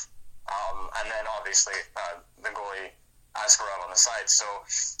 12, and then obviously the goalie Askarov on the side. So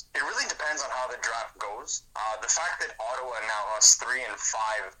it really depends on how the draft goes. The fact that Ottawa now has 3 and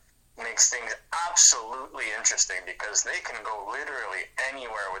 5 makes things absolutely interesting, because they can go literally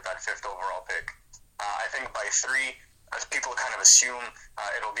anywhere with that 5th overall pick. I think by 3, as people kind of assume,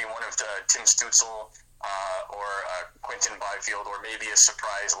 it'll be one of Tim Stützle or Quinton Byfield, or maybe a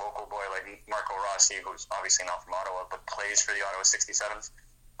surprise local boy like Marco Rossi, who's obviously not from Ottawa but plays for the Ottawa 67s.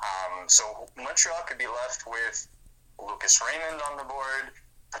 So Montreal could be left with Lucas Raymond on the board,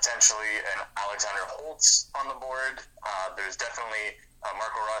 potentially an Alexander Holtz on the board. There's definitely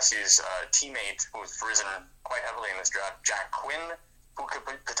Marco Rossi's teammate, who's risen quite heavily in this draft, Jack Quinn, who could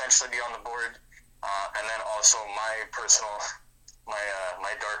potentially be on the board. And then also my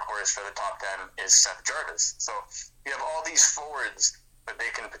dark horse for the top 10 is Seth Jarvis. So you have all these forwards that they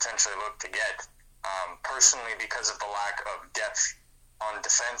can potentially look to get. Personally, because of the lack of depth on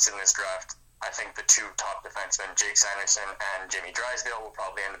defense in this draft, I think the 2 top defensemen, Jake Sanderson and Jamie Drysdale, will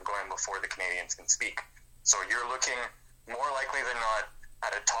probably end up going before the Canadians can speak. So you're looking more likely than not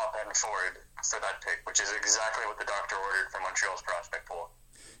at a top-end forward for that pick, which is exactly what the doctor ordered for Montreal's prospect pool.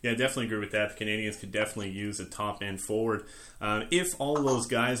 Yeah, I definitely agree with that. The Canadians could definitely use a top-end forward. If all those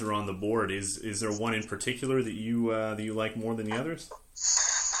guys are on the board, is there one in particular that you like more than the others?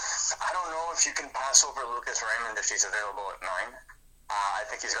 I don't know if you can pass over Lucas Raymond if he's available at 9. I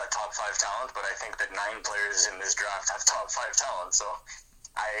think he's got top 5 talent, but I think that 9 players in this draft have top 5 talent. So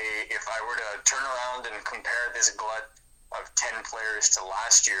if I were to turn around and compare this glut of 10 players to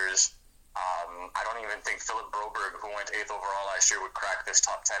last year's, I don't even think Philip Broberg, who went 8th overall last year, would crack this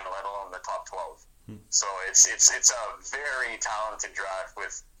top 10, let alone the top 12. So it's a very talented draft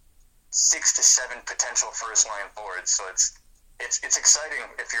with 6 to 7 potential first-line forwards. So it's exciting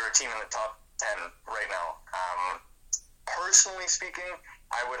if you're a team in the top 10 right now. Personally speaking,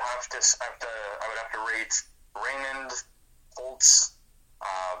 I would have to rate Raymond, Holtz.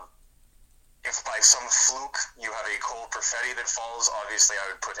 If by some fluke you have a Cole Perfetti that falls, obviously I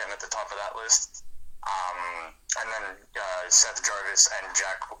would put him at the top of that list. And then Seth Jarvis and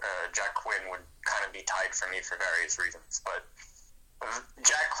Jack Quinn would kind of be tied for me for various reasons. But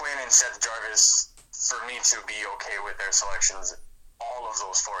Jack Quinn and Seth Jarvis, for me to be okay with their selections, all of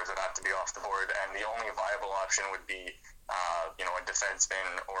those forwards would have to be off the board, and the only viable option would be a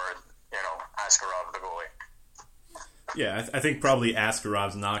defenseman or Askarov, the goalie. Yeah, I think probably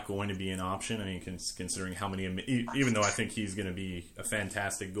Askarov's not going to be an option. I mean, considering how many, even though I think he's going to be a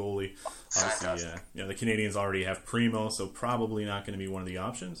fantastic goalie. Obviously, the Canadians already have Primo, so probably not going to be one of the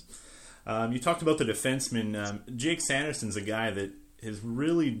options. You talked about the defenseman. Jake Sanderson's a guy that has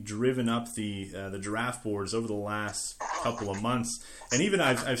really driven up the draft boards over the last couple of months, and even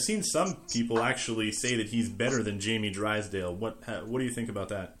I've seen some people actually say that he's better than Jamie Drysdale. What do you think about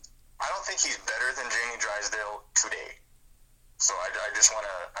that? I don't think he's better than Jamie Drysdale today. So I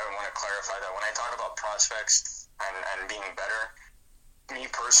want to clarify that when I talk about prospects and being better, me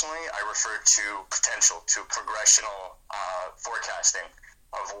personally, I refer to potential, to progressional forecasting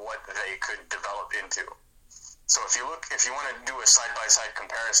of what they could develop into. So if you want to do a side-by-side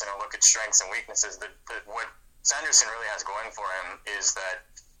comparison and look at strengths and weaknesses, what Sanderson really has going for him is that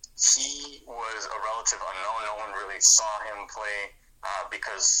he was a relative unknown. No one really saw him play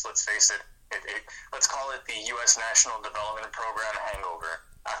because, let's face it, let's call it the U.S. National Development Program hangover.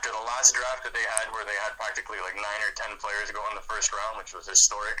 After the last draft that they had, where they had practically like 9 or 10 players go in the first round, which was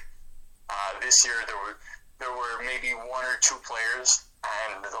historic, this year there were maybe 1 or 2 players,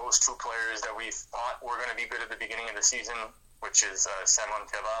 and those 2 players that we thought were going to be good at the beginning of the season, which is Simon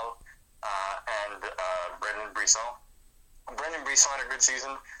Teval and Brendan Brisson. Brendan Brisson had a good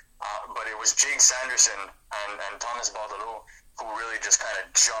season, but it was Jake Sanderson and Thomas Bordelot who really just kind of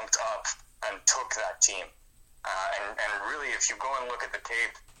jumped up and took that team. And really, if you go and look at the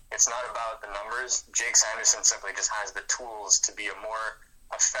tape, it's not about the numbers. Jake Sanderson simply just has the tools to be a more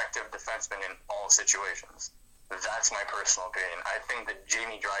effective defenseman in all situations. That's my personal opinion. I think that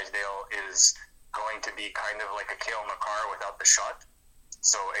Jamie Drysdale is going to be kind of like a Cale Makar without the shot.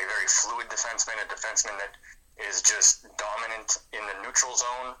 So a very fluid defenseman, a defenseman that is just dominant in the neutral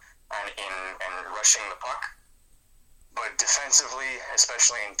zone and rushing the puck. But defensively,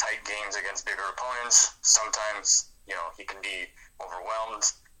 especially in tight games against bigger opponents, sometimes, he can be overwhelmed.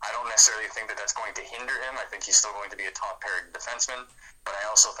 I don't necessarily think that that's going to hinder him. I think he's still going to be a top-paired defenseman. But I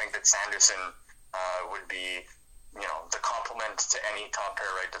also think that Sanderson would be, the complement to any top-pair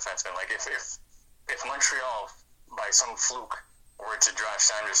right defenseman. Like, if Montreal, by some fluke, were to draft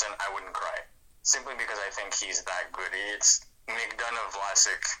Sanderson, I wouldn't cry. Simply because I think he's that good. It's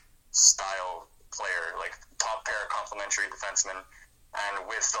McDonough-Vlasic style player, like top-pair complementary defenseman. And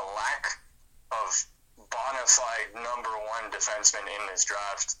with the lack of bona fide number one defenseman in this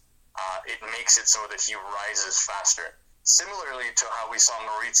draft, it makes it so that he rises faster. Similarly to how we saw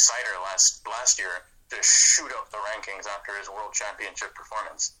Moritz Seider last year just shoot up the rankings after his World Championship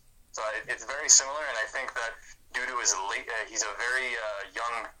performance. So it's very similar, and I think that due to his late, he's a very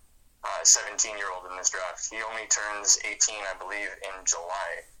young 17-year-old in this draft. He only turns 18, I believe, in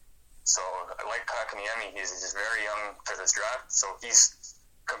July. So like Kakaniemi, he's very young for this draft. So he's,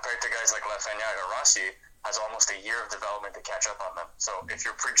 compared to guys like Lafreniere or Rossi, has almost a year of development to catch up on them. So if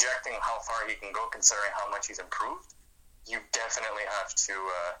you're projecting how far he can go, considering how much he's improved, you definitely have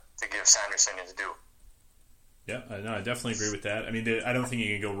to give Sanderson his due. Yeah, no, I definitely agree with that. I mean, I don't think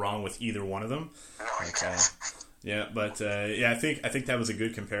you can go wrong with either one of them. No, you can't. Yeah, but I think that was a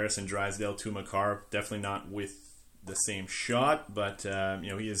good comparison. Drysdale to Makar, definitely not with the same shot, but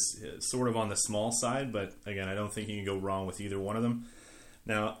he is sort of on the small side. But again, I don't think you can go wrong with either one of them.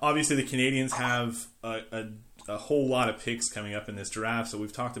 Now, obviously, the Canadians have a whole lot of picks coming up in this draft. So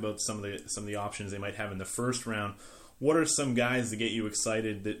we've talked about some of the options they might have in the first round. What are some guys that get you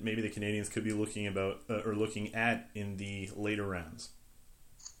excited that maybe the Canadians could be looking at in the later rounds?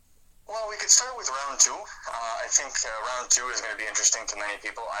 Well, we could start with round two. I think round two is going to be interesting to many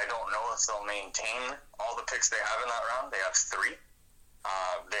people. I don't know if they'll maintain all the picks they have in that round. They have three.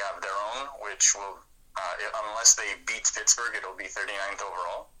 They have their own, which will, unless they beat Pittsburgh, it'll be 39th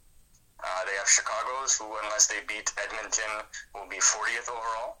overall. They have Chicago's, who, unless they beat Edmonton, will be 40th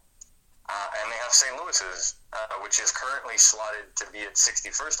overall. And they have St. Louis's, which is currently slotted to be at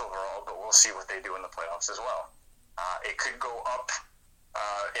 61st overall, but we'll see what they do in the playoffs as well. It could go up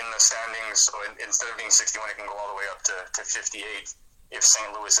in the standings, so instead of being 61, it can go all the way up to 58 if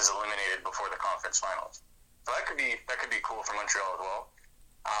St. Louis is eliminated before the conference finals. So that could be cool for Montreal as well.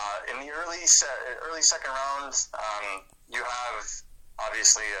 In the early second round, you have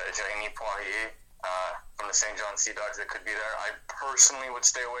obviously Jeremy Poirier from the St. John Sea Dogs that could be there. I personally would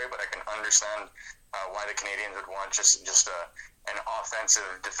stay away, but I can understand why the Canadians would want just an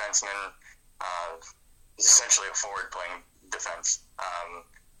offensive defenseman. He's essentially a forward playing defense.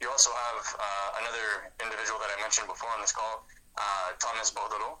 You also have another individual that I mentioned before on this call, Thomas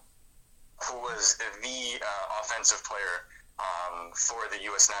Baudreau, who was the offensive player for the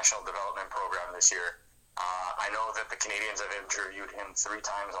U.S. National Development Program this year. I know that the Canadians have interviewed him 3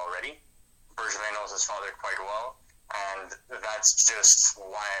 times already. Bergevin knows his father quite well, and that's just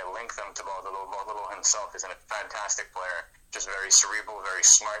why I link them to Baudreau. Baudreau himself is a fantastic player, just very cerebral, very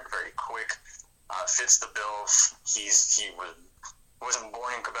smart, very quick, fits the bill. He wasn't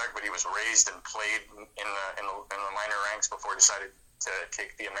born in Quebec, but he was raised and played in the minor ranks before decided to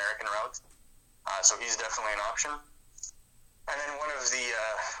take the American route. So he's definitely an option. And then one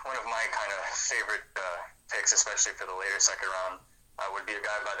of my kind of favorite picks, especially for the later second round, would be a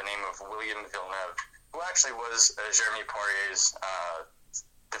guy by the name of William Villeneuve, who actually was Jeremy Poirier's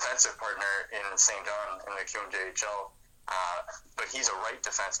defensive partner in St. John in the QMJHL. But he's a right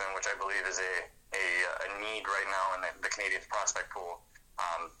defenseman, which I believe is a need right now in the Canadian prospect pool.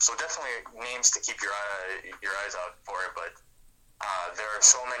 So definitely names to keep your eyes out for. But there are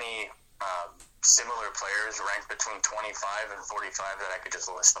so many similar players ranked between 25 and 45 that I could just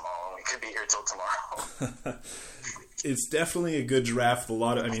list them all, and we could be here till tomorrow. It's definitely a good draft. A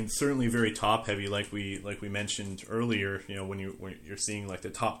lot of, certainly very top heavy, like we mentioned earlier. When you're seeing like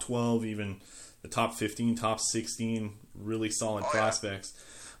the top 12, even the top 15, top 16, really solid prospects.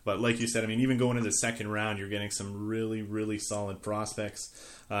 But like you said, even going into the second round, you're getting some really, really solid prospects.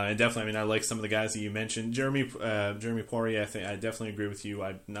 And definitely, I like some of the guys that you mentioned. Jeremy Poirier, I definitely agree with you.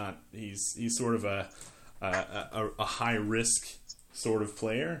 He's sort of a high risk sort of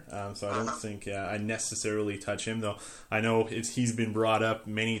player. So I don't think I necessarily touch him, though. I know he's been brought up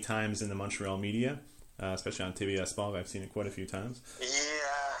many times in the Montreal media, especially on TVA Sport. I've seen it quite a few times.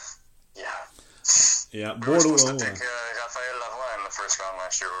 Yeah, we were supposed to pick Raphael Lavoie in the first round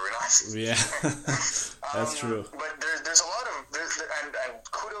last year, were we not? Yeah, that's true. But there's a lot of and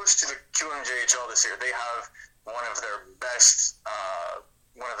kudos to the QMJHL this year. They have one of their best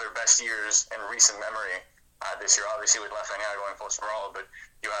years in recent memory this year. Obviously with Lafreniere going full sprawl, but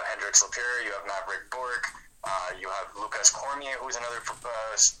you have Hendrix Lapierre, you have Maverick Bourque, you have Lucas Cormier, who's another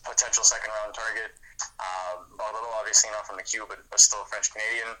potential second round target. A little obviously not from the Q, but still French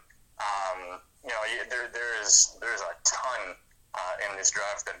Canadian. There's a ton in this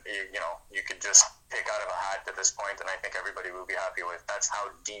draft that you could just pick out of a hat at this point, and I think everybody will be happy with. That's how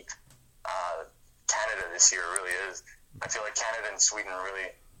deep Canada this year really is. I feel like Canada and Sweden really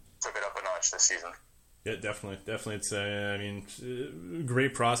took it up a notch this season. Yeah, definitely. It's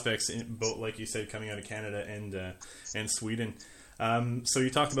great prospects, both like you said, coming out of Canada and Sweden. So you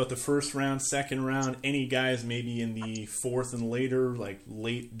talked about the first round, second round. Any guys maybe in the fourth and later, like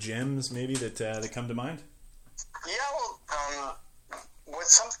late gems, maybe that come to mind? Yeah, well, what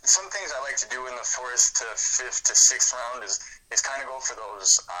some things I like to do in the fourth to fifth to sixth round is kind of go for those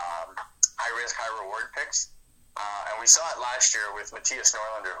high risk, high reward picks. And we saw it last year with Matthias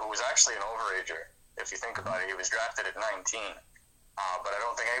Norlander, who was actually an overager. If you think about it, he was drafted at 19, but I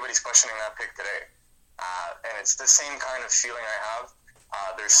don't think anybody's questioning that pick today. And it's the same kind of feeling I have.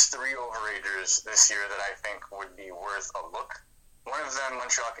 There's 3 overagers this year that I think would be worth a look. One of them,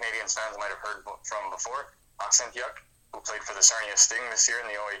 Montreal Canadiens fans might have heard from before, Aksentyak, who played for the Sarnia Sting this year in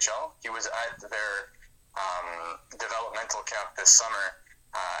the OHL. He was at their developmental camp this summer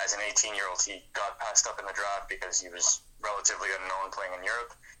as an 18-year-old. He got passed up in the draft because he was relatively unknown playing in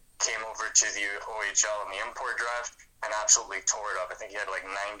Europe. Came over to the OHL in the import draft and absolutely tore it up. I think he had like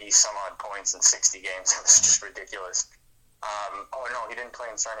 90 some odd points in 60 games. It was just ridiculous. Oh no, he didn't play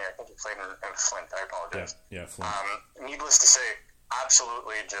in Sarnia. I think he played in Flint. I apologize. Yeah, Flint. Needless to say,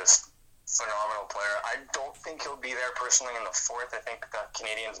 absolutely just phenomenal player. I don't think he'll be there personally in the fourth. I think the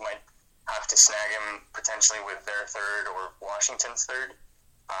Canadians might have to snag him potentially with their third or Washington's third.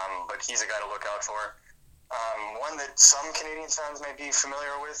 But he's a guy to look out for. One that some Canadian fans may be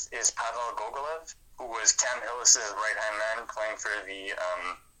familiar with is Pavel Gogolev, who was Cam Hillis' right-hand man playing for the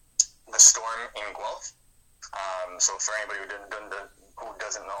Storm in Guelph. So for anybody who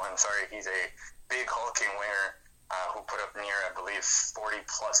doesn't know him, he's a big hulking winger who put up near, I believe,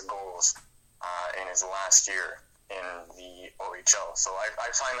 40-plus goals in his last year in the OHL. So I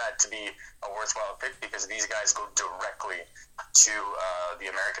find that to be a worthwhile pick because these guys go directly to the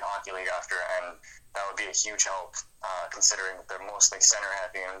American Hockey League after, and that would be a huge help considering that they're mostly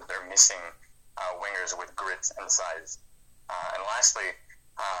center-heavy and they're missing wingers with grit and size. And lastly,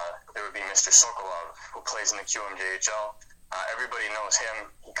 there would be Mr. Sokolov, who plays in the QMJHL. Everybody knows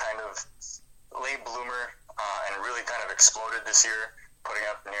him. He kind of late bloomer and really kind of exploded this year, putting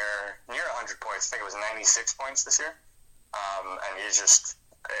up near 100 points. I think it was 96 points this year. And he's just,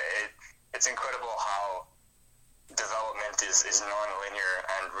 it's incredible how development is non-linear,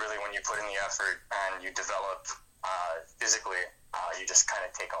 and really when you put in the effort and you develop physically, you just kind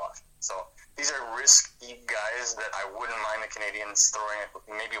of take off. So these are risky guys that I wouldn't mind the Canadians throwing at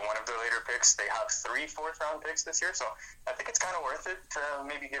maybe one of their later picks. They have 3 fourth-round picks this year, so I think it's kind of worth it to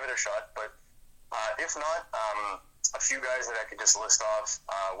maybe give it a shot. But if not, a few guys that I could just list off.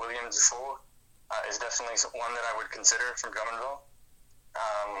 William Dufault is definitely one that I would consider from Drummondville.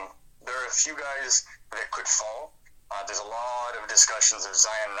 There are a few guys that could fall. There's a lot of discussions of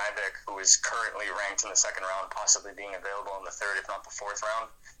Zion Nybeck, who is currently ranked in the second round, possibly being available in the third, if not the fourth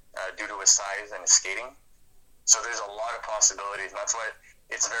round, due to his size and his skating. So there's a lot of possibilities, and that's why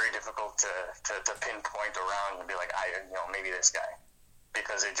it's very difficult to pinpoint around and be like, maybe this guy.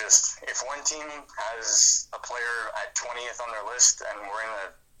 Because if one team has a player at 20th on their list and we're in the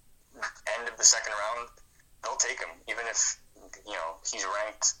end of the second round, they'll take him, even if, he's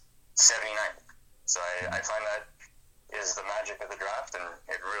ranked 79th. So I find that is the magic of the draft, and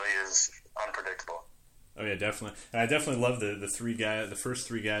it really is unpredictable. Oh yeah, definitely. And I definitely love the first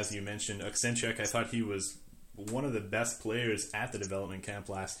 3 guys you mentioned. Aksentyak, I thought he was one of the best players at the development camp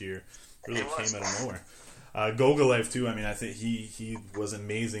last year. Really came out of nowhere. Gogolev too. I mean, I think he was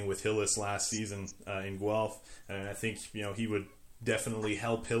amazing with Hillis last season in Guelph, and I think he would definitely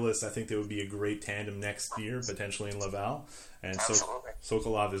help Hillis. I think they would be a great tandem next year, potentially in Laval. And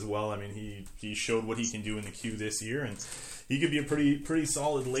Sokolov as well. I mean, he showed what he can do in the Q this year, and he could be a pretty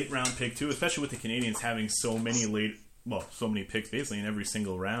solid late round pick too, especially with the Canadians having so many picks basically in every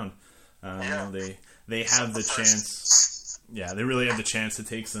single round. They have the chance. Yeah, they really had the chance to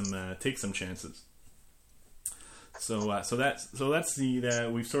take some chances. So that's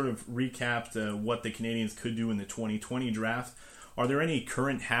we've sort of recapped what the Canadiens could do in the 2020 draft. Are there any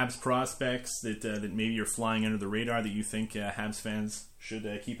current Habs prospects that maybe you're flying under the radar that you think Habs fans should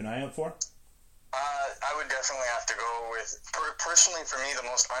keep an eye out for? I would definitely have to go with, personally for me, the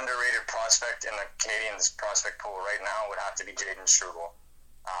most underrated prospect in the Canadiens prospect pool right now would have to be Jaden Struble.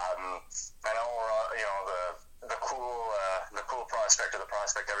 I know we're all, the cool prospect, or the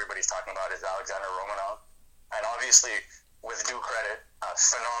prospect everybody's talking about, is Alexander Romanov, and obviously, with due credit, a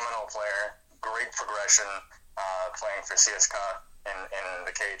phenomenal player, great progression, playing for CSKA in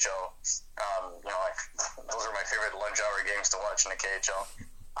the KHL. Those are my favorite lunch hour games to watch in the KHL.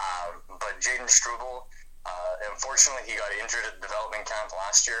 But Jaden Struble, unfortunately, he got injured at development camp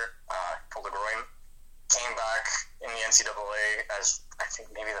last year, pulled a groin, came back in the NCAA as, I think,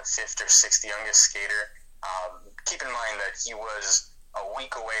 maybe the 5th or 6th youngest skater. Keep in mind that he was a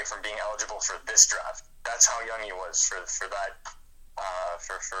week away from being eligible for this draft. That's how young he was for that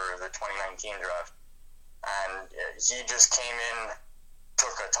for the 2019 draft. And he just came in,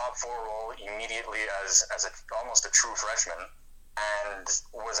 took a top 4 role immediately as almost a true freshman, and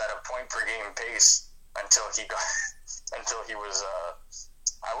was at a point per game pace until he was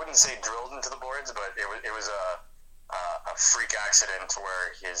I wouldn't say drilled into the boards, but it was a freak accident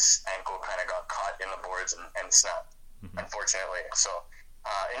where his ankle kind of got caught in the boards and snapped, unfortunately. So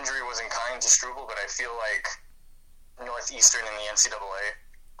injury wasn't kind to Struble, but I feel like Northeastern and the NCAA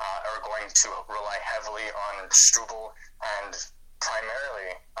are going to rely heavily on Struble and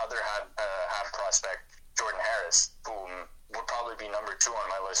primarily other half prospect Jordan Harris, who would probably be number 2 on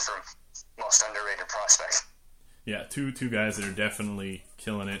my list for most underrated prospects. Yeah, two guys that are definitely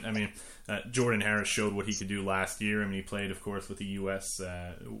killing it. I mean, Jordan Harris showed what he could do last year. I mean, he played, of course, with the U.S.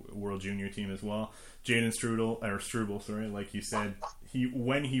 World Junior team as well. Jaden Struble, like you said,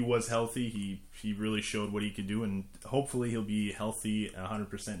 when he was healthy, he really showed what he could do, and hopefully he'll be healthy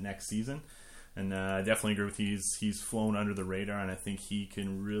 100% next season. And I definitely agree with you. He's flown under the radar, and I think he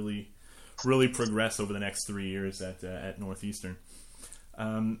can really progress over the next 3 years at Northeastern.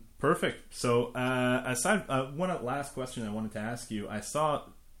 Perfect. So, one last question I wanted to ask you. I saw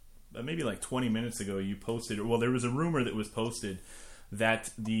maybe like 20 minutes ago you posted, there was a rumor that was posted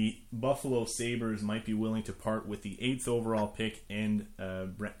that the Buffalo Sabres might be willing to part with the 8th overall pick and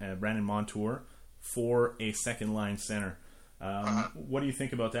Brandon Montour for a second-line center. What do you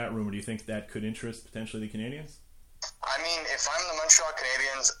think about that rumor? Do you think that could interest potentially the Canadiens? I mean, if I'm the Montreal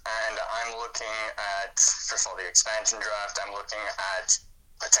Canadiens and I'm looking at, first of all, the expansion draft, I'm looking at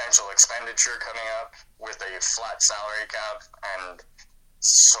potential expenditure coming up with a flat salary cap and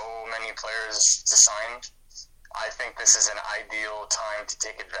so many players to sign, I think this is an ideal time to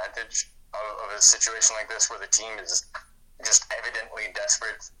take advantage of a situation like this where the team is just evidently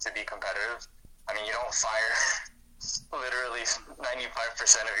desperate to be competitive. I mean, you don't fire literally 95%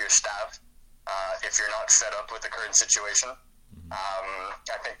 of your staff if you're not fed up with the current situation.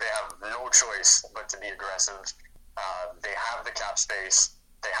 I think they have no choice but to be aggressive. They have the cap space,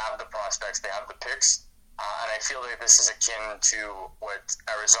 they have the prospects, they have the picks, and I feel like this is akin to what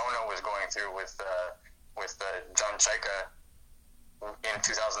Arizona was going through with John Chaika in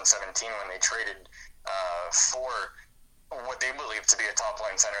 2017 when they traded for what they believed to be a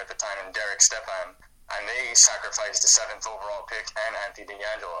top-line center at the time in Derek Stepan, and they sacrificed the 7th overall pick and Antti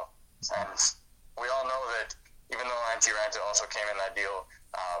D'Angelo. And we all know that even though Antti Raanta also came in that deal,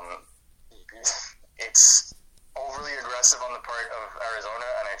 it's overly aggressive on the part of Arizona,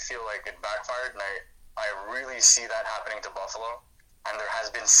 and I feel like it backfired, and I really see that happening to Buffalo, and there has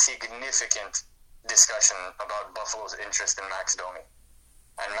been significant discussion about Buffalo's interest in Max Domi.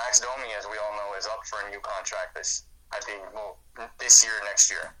 And Max Domi, as we all know, is up for a new contract this year, next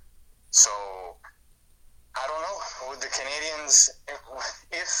year. So, I don't know. Would the Canadiens,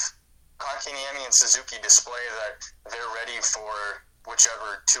 if Kotkaniemi and Suzuki display that they're ready for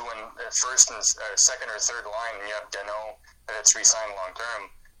whichever first and second or third line, and you have Deneau that's re-signed long term,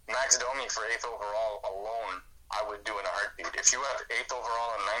 Max Domi for 8th overall alone, I would do in a heartbeat. If you have 8th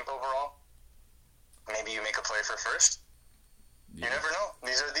overall and 9th overall, maybe you make a play for first. You never know.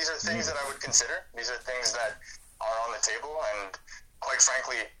 These are things that I would consider. These are things that are on the table, and quite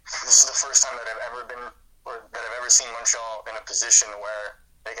frankly, this is the first time that I've ever seen Montreal in a position where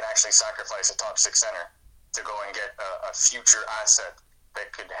they can actually sacrifice a top 6 center to go and get a future asset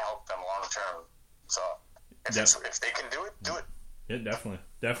that could help them long term. So if they can do it, do it. Yeah, definitely.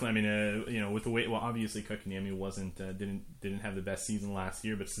 I mean, with the way, obviously Kotkaniemi didn't have the best season last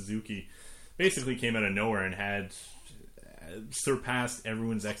year, but Suzuki basically came out of nowhere and had surpassed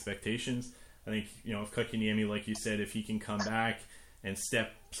everyone's expectations. think, if Kotkaniemi, like you said, if he can come back and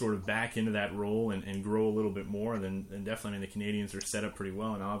step sort of back into that role and grow a little bit more, then definitely, the Canadians are set up pretty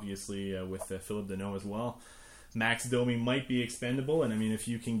well. And obviously with Philip Deneau as well. Max Domi might be expendable, and if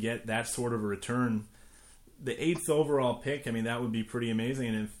you can get that sort of a return, the 8th overall pick, that would be pretty amazing.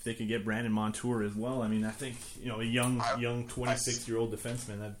 And if they could get Brandon Montour as well, I think, a young 26-year-old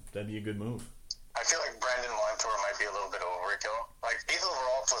defenseman, that'd be a good move. I feel like Brandon Montour might be a little bit overkill. Like 8th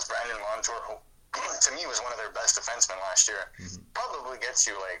overall plus Brandon Montour, who to me was one of their best defensemen last year, probably gets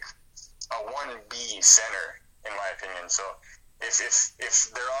you like a 1B center, in my opinion. So if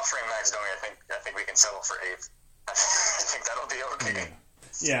they're offering Max Domi, I think we can settle for 8th. I think that'll be okay.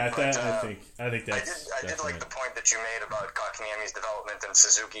 Yeah, I think that's. I did like the point that you made about Kotkaniemi's development and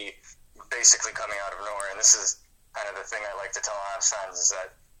Suzuki basically coming out of nowhere. And this is kind of the thing I like to tell Habs fans, is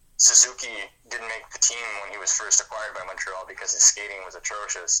that Suzuki didn't make the team when he was first acquired by Montreal because his skating was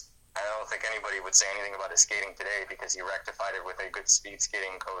atrocious. I don't think anybody would say anything about his skating today because he rectified it with a good speed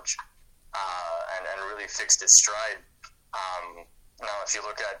skating coach and really fixed his stride. Now, if you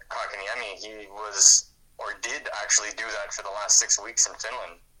look at Kotkaniemi, he did actually do that for the last 6 weeks in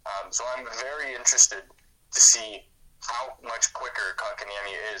Finland. So I'm very interested to see how much quicker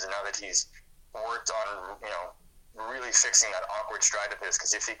Kotkaniemi is now that he's worked on, really fixing that awkward stride of his.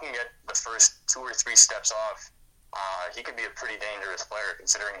 Because if he can get the first 2 or 3 steps off, he could be a pretty dangerous player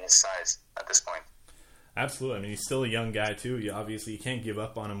considering his size at this point. Absolutely. He's still a young guy too. You can't give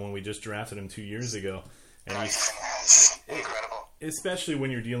up on him when we just drafted him 2 years ago. And he's incredible. Especially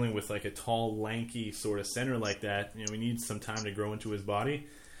when you're dealing with like a tall, lanky sort of center like that. We need some time to grow into his body.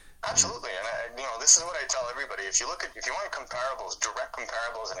 Absolutely. And this is what I tell everybody. If you want comparables, direct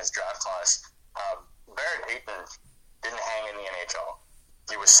comparables in his draft class, Barrett Hayton didn't hang in the NHL.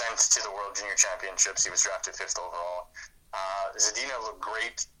 He was sent to the World Junior Championships. He was drafted 5th overall. Zadina looked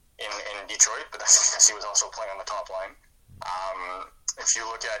great in Detroit, but that's because he was also playing on the top line. If you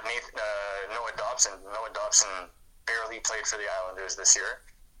look at Noah Dobson barely played for the Islanders this year.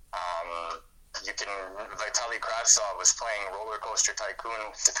 Vitaly Kravtsov was playing roller coaster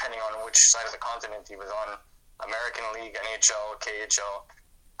tycoon, depending on which side of the continent he was on. American League, NHL, KHL,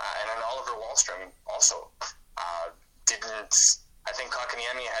 and then Oliver Wahlstrom also I think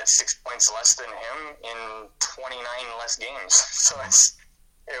Kotkaniemi had 6 points less than him in 29 less games. So I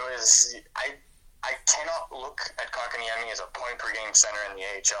cannot look at Kotkaniemi as a point per game center in the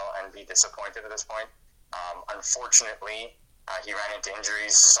AHL and be disappointed at this point. Unfortunately, he ran into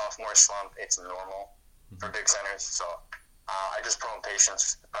injuries, sophomore slump. It's normal for big centers. So I just promote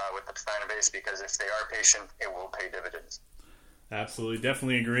patience with the fan base, because if they are patient, it will pay dividends. Absolutely,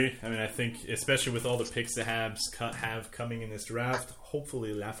 definitely agree. I think, especially with all the picks the Habs have coming in this draft,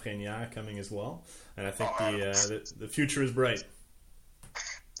 hopefully Lafreniere coming as well, and I think the future is bright.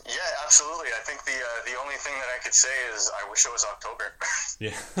 Yeah, absolutely. I think the only thing that I could say is I wish it was October.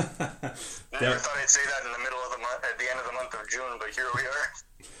 Yeah. Never thought I'd say that in the middle of the month, at the end of the month of June, but here we are.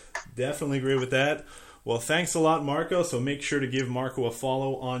 Definitely agree with that. Well, thanks a lot, Marco. So make sure to give Marco a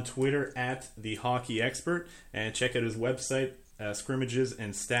follow on Twitter at The Hockey Expert, and check out his website,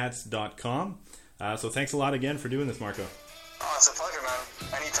 scrimmagesandstats.com. So thanks a lot again for doing this, Marco. Oh, it's a pleasure, man.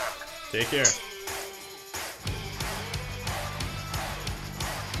 Anytime. Take care.